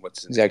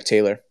what's his Zach name?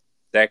 Taylor.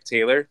 Zach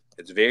Taylor,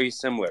 it's very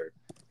similar.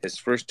 His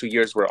first 2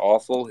 years were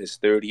awful. His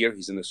third year,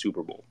 he's in the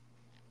Super Bowl.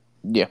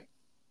 Yeah.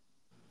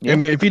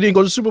 And if he didn't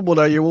go to the Super Bowl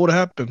that year, what would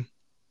have happened?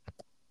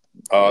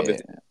 The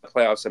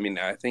playoffs. I mean,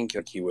 I think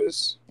he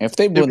was. If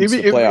they won the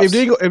playoffs,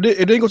 if they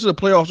didn't go to the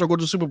playoffs or go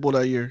to the Super Bowl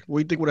that year, what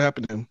do you think would have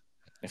happened to him?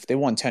 If they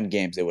won 10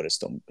 games, he would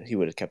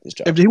have kept his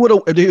job. If he would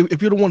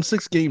have won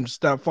 6 games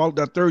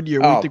that third year,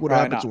 what do you think would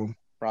have happened to him?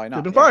 Probably not.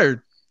 He'd been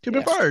fired. He'd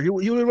been fired. He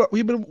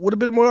would have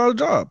been more out of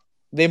job.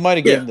 They might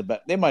have given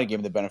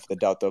him the benefit of the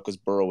doubt though, because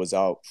Burrow was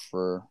out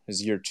for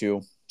his year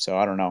 2. So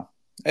I don't know.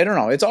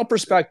 It's all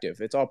perspective.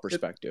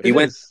 He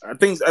went. I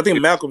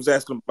think Malcolm's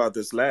asking about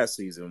this last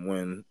season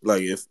when,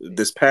 like, if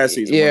this past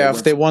season. Yeah,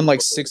 if they won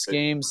like 6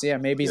 games,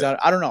 maybe he's out.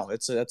 I don't know.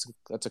 That's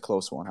a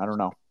close one. I don't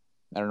know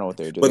what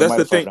they would do. But that's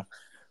the thing.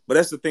 But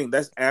that's the thing.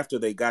 That's after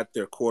they got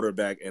their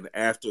quarterback, and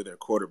after their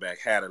quarterback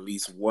had at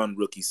least 1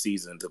 rookie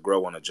season to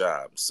grow on a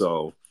job.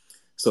 So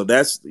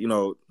that's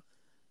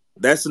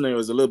that scenario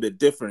is a little bit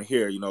different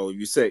here.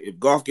 You say if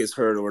Goff gets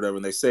hurt or whatever,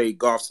 and they say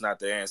Goff's not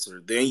the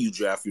answer, then you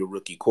draft your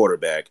rookie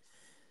quarterback.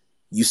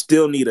 You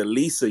still need at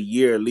least a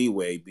year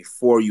leeway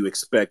before you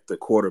expect the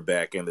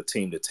quarterback and the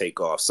team to take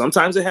off.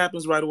 Sometimes it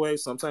happens right away.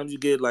 Sometimes you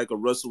get like a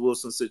Russell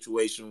Wilson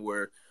situation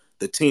where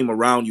the team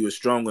around you is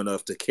strong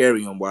enough to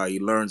carry him while he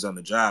learns on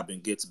the job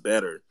and gets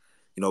better.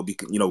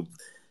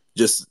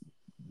 Just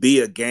be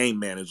a game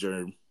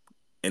manager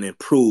and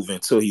improve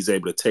until he's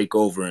able to take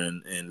over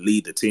and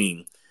lead the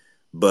team.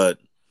 But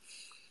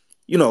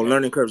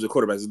learning curves of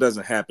quarterbacks. It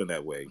doesn't happen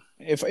that way.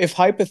 If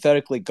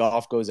hypothetically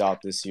Goff goes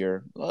out this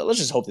year, let's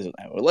just hope this doesn't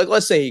happen.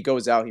 Let's say he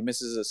goes out, he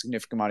misses a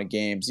significant amount of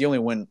games. He only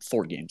win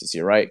 4 games this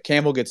year, right?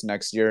 Campbell gets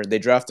next year. They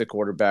draft a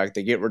quarterback.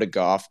 They get rid of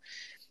Goff.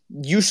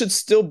 You should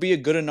still be a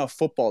good enough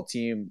football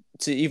team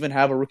to even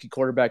have a rookie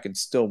quarterback and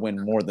still win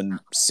more than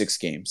 6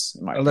 games.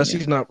 In my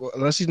opinion.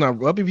 Unless he's not.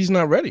 What if he's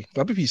not ready?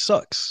 What if he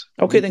sucks?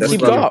 Okay, then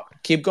keep Goff.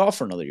 Keep Goff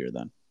for another year.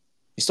 Then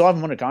you still have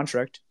him under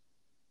contract.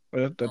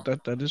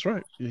 That is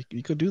right.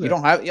 You could do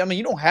that.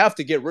 You don't have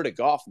to get rid of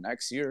Goff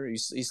next year.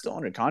 He's still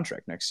under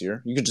contract next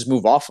year. You could just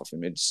move off of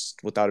him. It's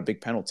without a big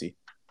penalty.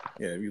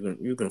 Yeah,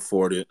 you can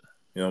afford it.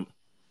 Yeah.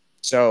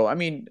 So I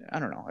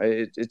don't know.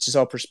 It's just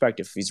all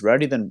perspective. If he's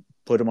ready, then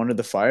put him under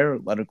the fire.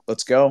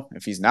 Let's go.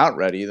 If he's not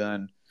ready,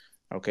 then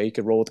okay, you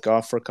could roll with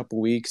Goff for a couple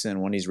weeks,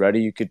 and when he's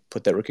ready, you could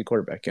put that rookie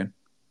quarterback in.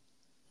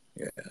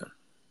 Yeah.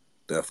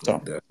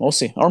 Definitely. We'll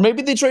see. Or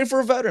maybe they trade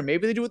for a veteran.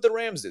 Maybe they do what the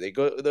Rams did. They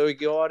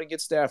go out and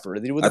get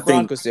Stafford. They do what the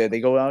Broncos did.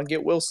 They go out and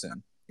get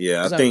Wilson.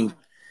 Yeah, I think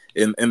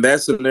in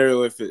that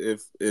scenario,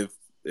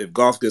 if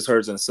Goff gets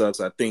hurt and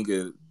sucks, I think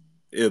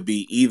it'll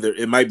be either.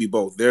 It might be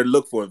both. They'll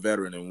look for a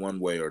veteran in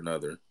one way or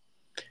another.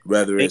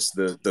 Whether it's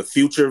the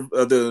future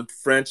of the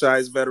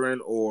franchise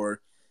veteran or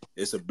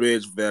it's a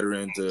bridge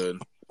veteran to,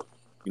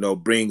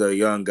 bring a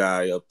young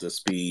guy up to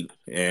speed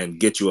and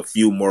get you a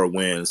few more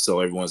wins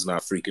so everyone's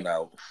not freaking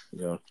out.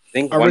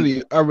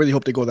 I really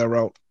hope they go that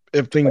route.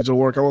 If things don't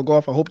work out with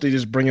Goff, I hope they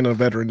just bring in a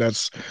veteran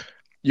that's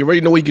you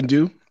already know what he can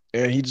do,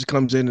 and he just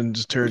comes in and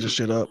just tears the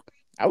shit up.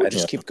 I would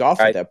just keep Goff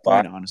at that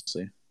point,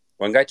 honestly.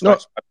 One guy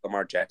talks about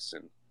Lamar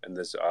Jackson and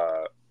this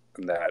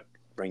and that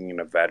bringing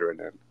a veteran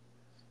in.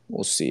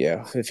 We'll see.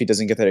 Yeah, if he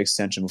doesn't get that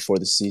extension before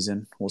the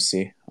season, we'll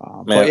see.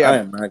 I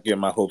am not getting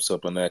my hopes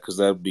up on that because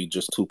that would be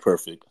just too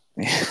perfect.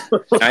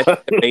 I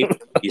think the Ravens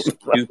would be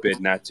stupid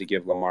not to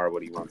give Lamar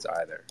what he wants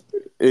either.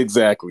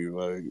 Exactly.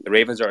 The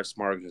Ravens are a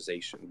smart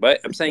organization, but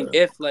I'm saying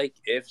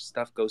if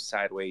stuff goes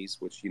sideways,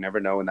 which you never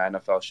know in the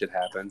NFL, shit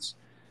happens.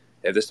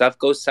 If the stuff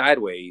goes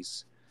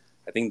sideways,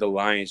 I think the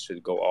Lions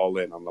should go all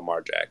in on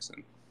Lamar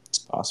Jackson. It's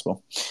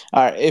possible.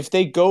 All right, if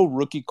they go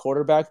rookie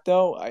quarterback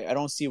though, I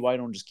don't see why I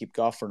don't just keep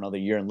Goff for another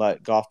year and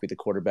let Goff be the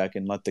quarterback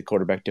and let the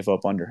quarterback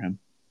develop under him.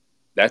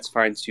 That's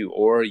fine too.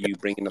 Or you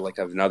bring in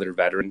another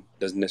veteran.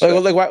 Doesn't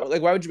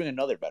why would you bring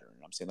another veteran?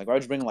 I'm saying why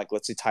would you bring in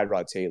let's say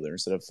Tyrod Taylor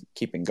instead of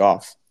keeping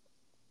Goff?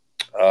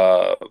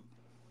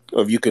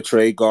 If you could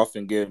trade Goff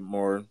and get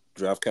more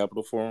draft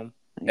capital for him.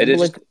 It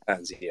just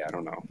depends. Yeah, I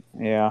don't know.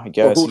 Yeah, I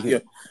guess.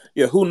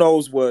 Who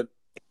knows what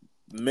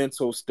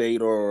mental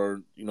state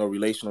or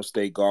relational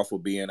state Goff will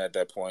be in at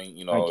that point?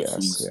 I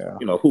guess.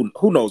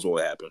 Who knows what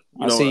will happen?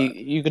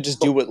 You could just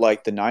do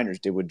what the Niners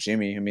did with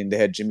Jimmy. They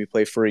had Jimmy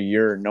play for a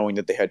year, knowing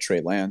that they had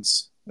Trey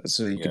Lance.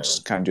 So you could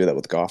just kind of do that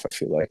with Goff. I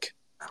feel like.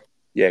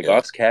 Yeah,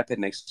 Goff's cap hit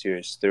next year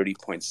is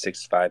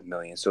 $30.65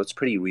 million, so it's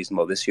pretty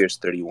reasonable. This year's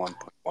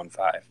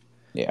 $31.15.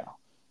 Yeah.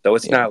 So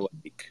it's not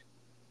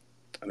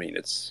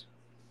it's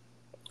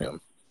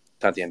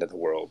not the end of the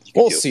world.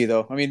 We'll see,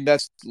 though.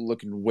 That's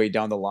looking way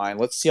down the line.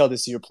 Let's see how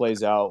this year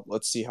plays out.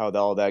 Let's see how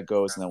all that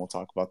goes, and then we'll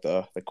talk about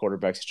the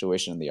quarterback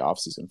situation in the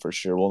offseason for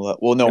sure.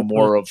 We'll know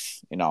more of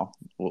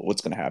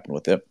what's going to happen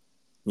with it.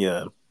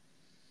 Yeah.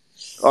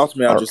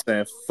 Ultimately, I'm just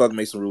saying, fuck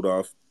Mason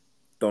Rudolph.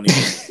 Don't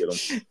even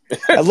get him.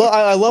 I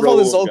love how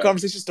this whole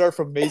conversation started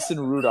from Mason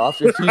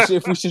Rudolph.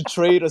 If we should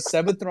trade a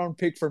 7th round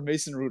pick for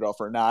Mason Rudolph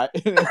or not,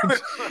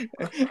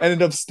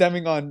 ended up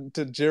stemming on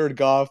to Jared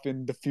Goff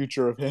and the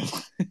future of him.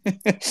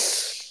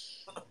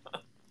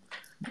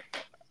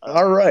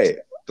 All right,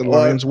 the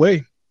Lions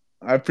way.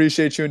 I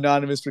appreciate you,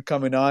 Anonymous, for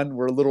coming on.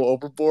 We're a little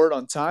overboard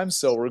on time,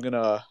 so we're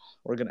gonna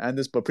end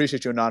this. But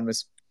appreciate you,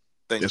 Anonymous.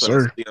 Thanks, yes,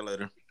 sir. See you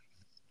later.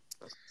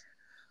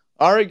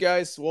 All right,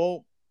 guys.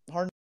 Well,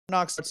 Hard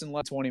Knocks starts in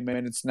 20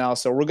 minutes now,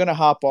 so we're gonna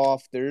hop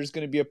off. There's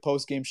gonna be a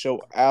post-game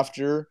show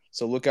after,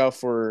 so look out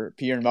for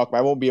Pierre and Malcolm.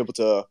 I won't be able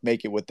to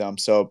make it with them,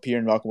 so Pierre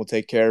and Malcolm will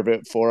take care of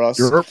it for us.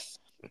 Sure.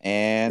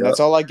 And that's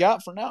all I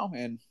got for now.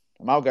 And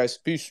I'm out, guys.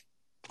 Peace.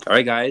 All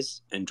right,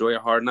 guys. Enjoy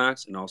your Hard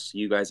Knocks, and I'll see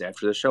you guys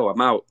after the show.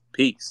 I'm out.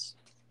 Peace.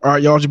 All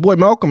right, y'all. It's your boy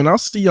Malcolm, and I'll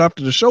see you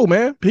after the show,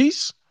 man.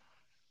 Peace.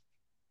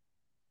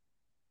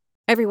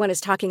 Everyone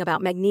is talking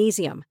about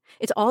magnesium.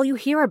 It's all you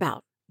hear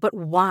about. But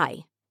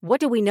why? What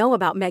do we know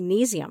about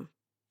magnesium?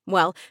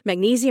 Well,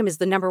 magnesium is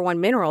the #1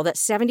 mineral that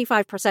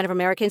 75% of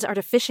Americans are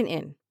deficient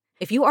in.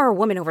 If you are a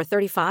woman over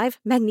 35,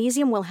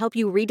 magnesium will help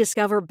you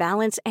rediscover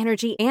balance,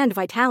 energy, and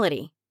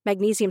vitality.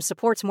 Magnesium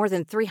supports more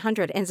than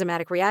 300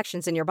 enzymatic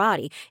reactions in your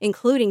body,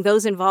 including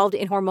those involved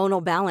in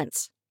hormonal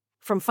balance.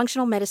 From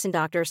functional medicine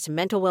doctors to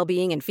mental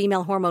well-being and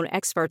female hormone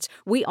experts,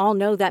 we all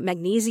know that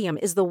magnesium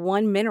is the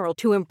one mineral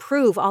to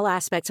improve all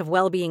aspects of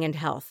well-being and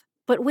health.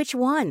 But which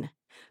one?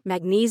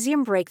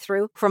 Magnesium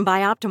Breakthrough from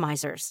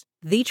Bioptimizers,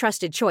 the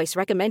trusted choice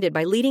recommended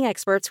by leading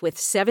experts with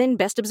 7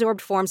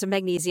 best-absorbed forms of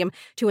magnesium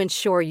to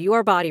ensure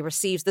your body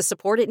receives the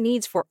support it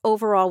needs for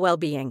overall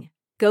well-being.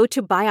 Go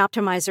to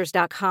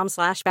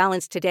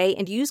bioptimizers.com/balance today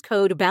and use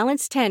code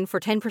BALANCE10 for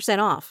 10%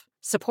 off.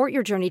 Support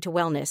your journey to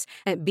wellness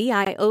at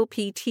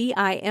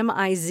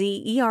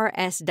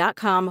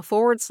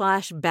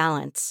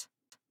BIOPTIMIZERS.com/balance.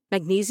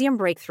 Magnesium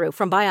Breakthrough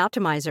from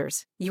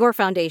Bioptimizers, your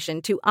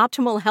foundation to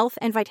optimal health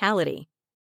and vitality.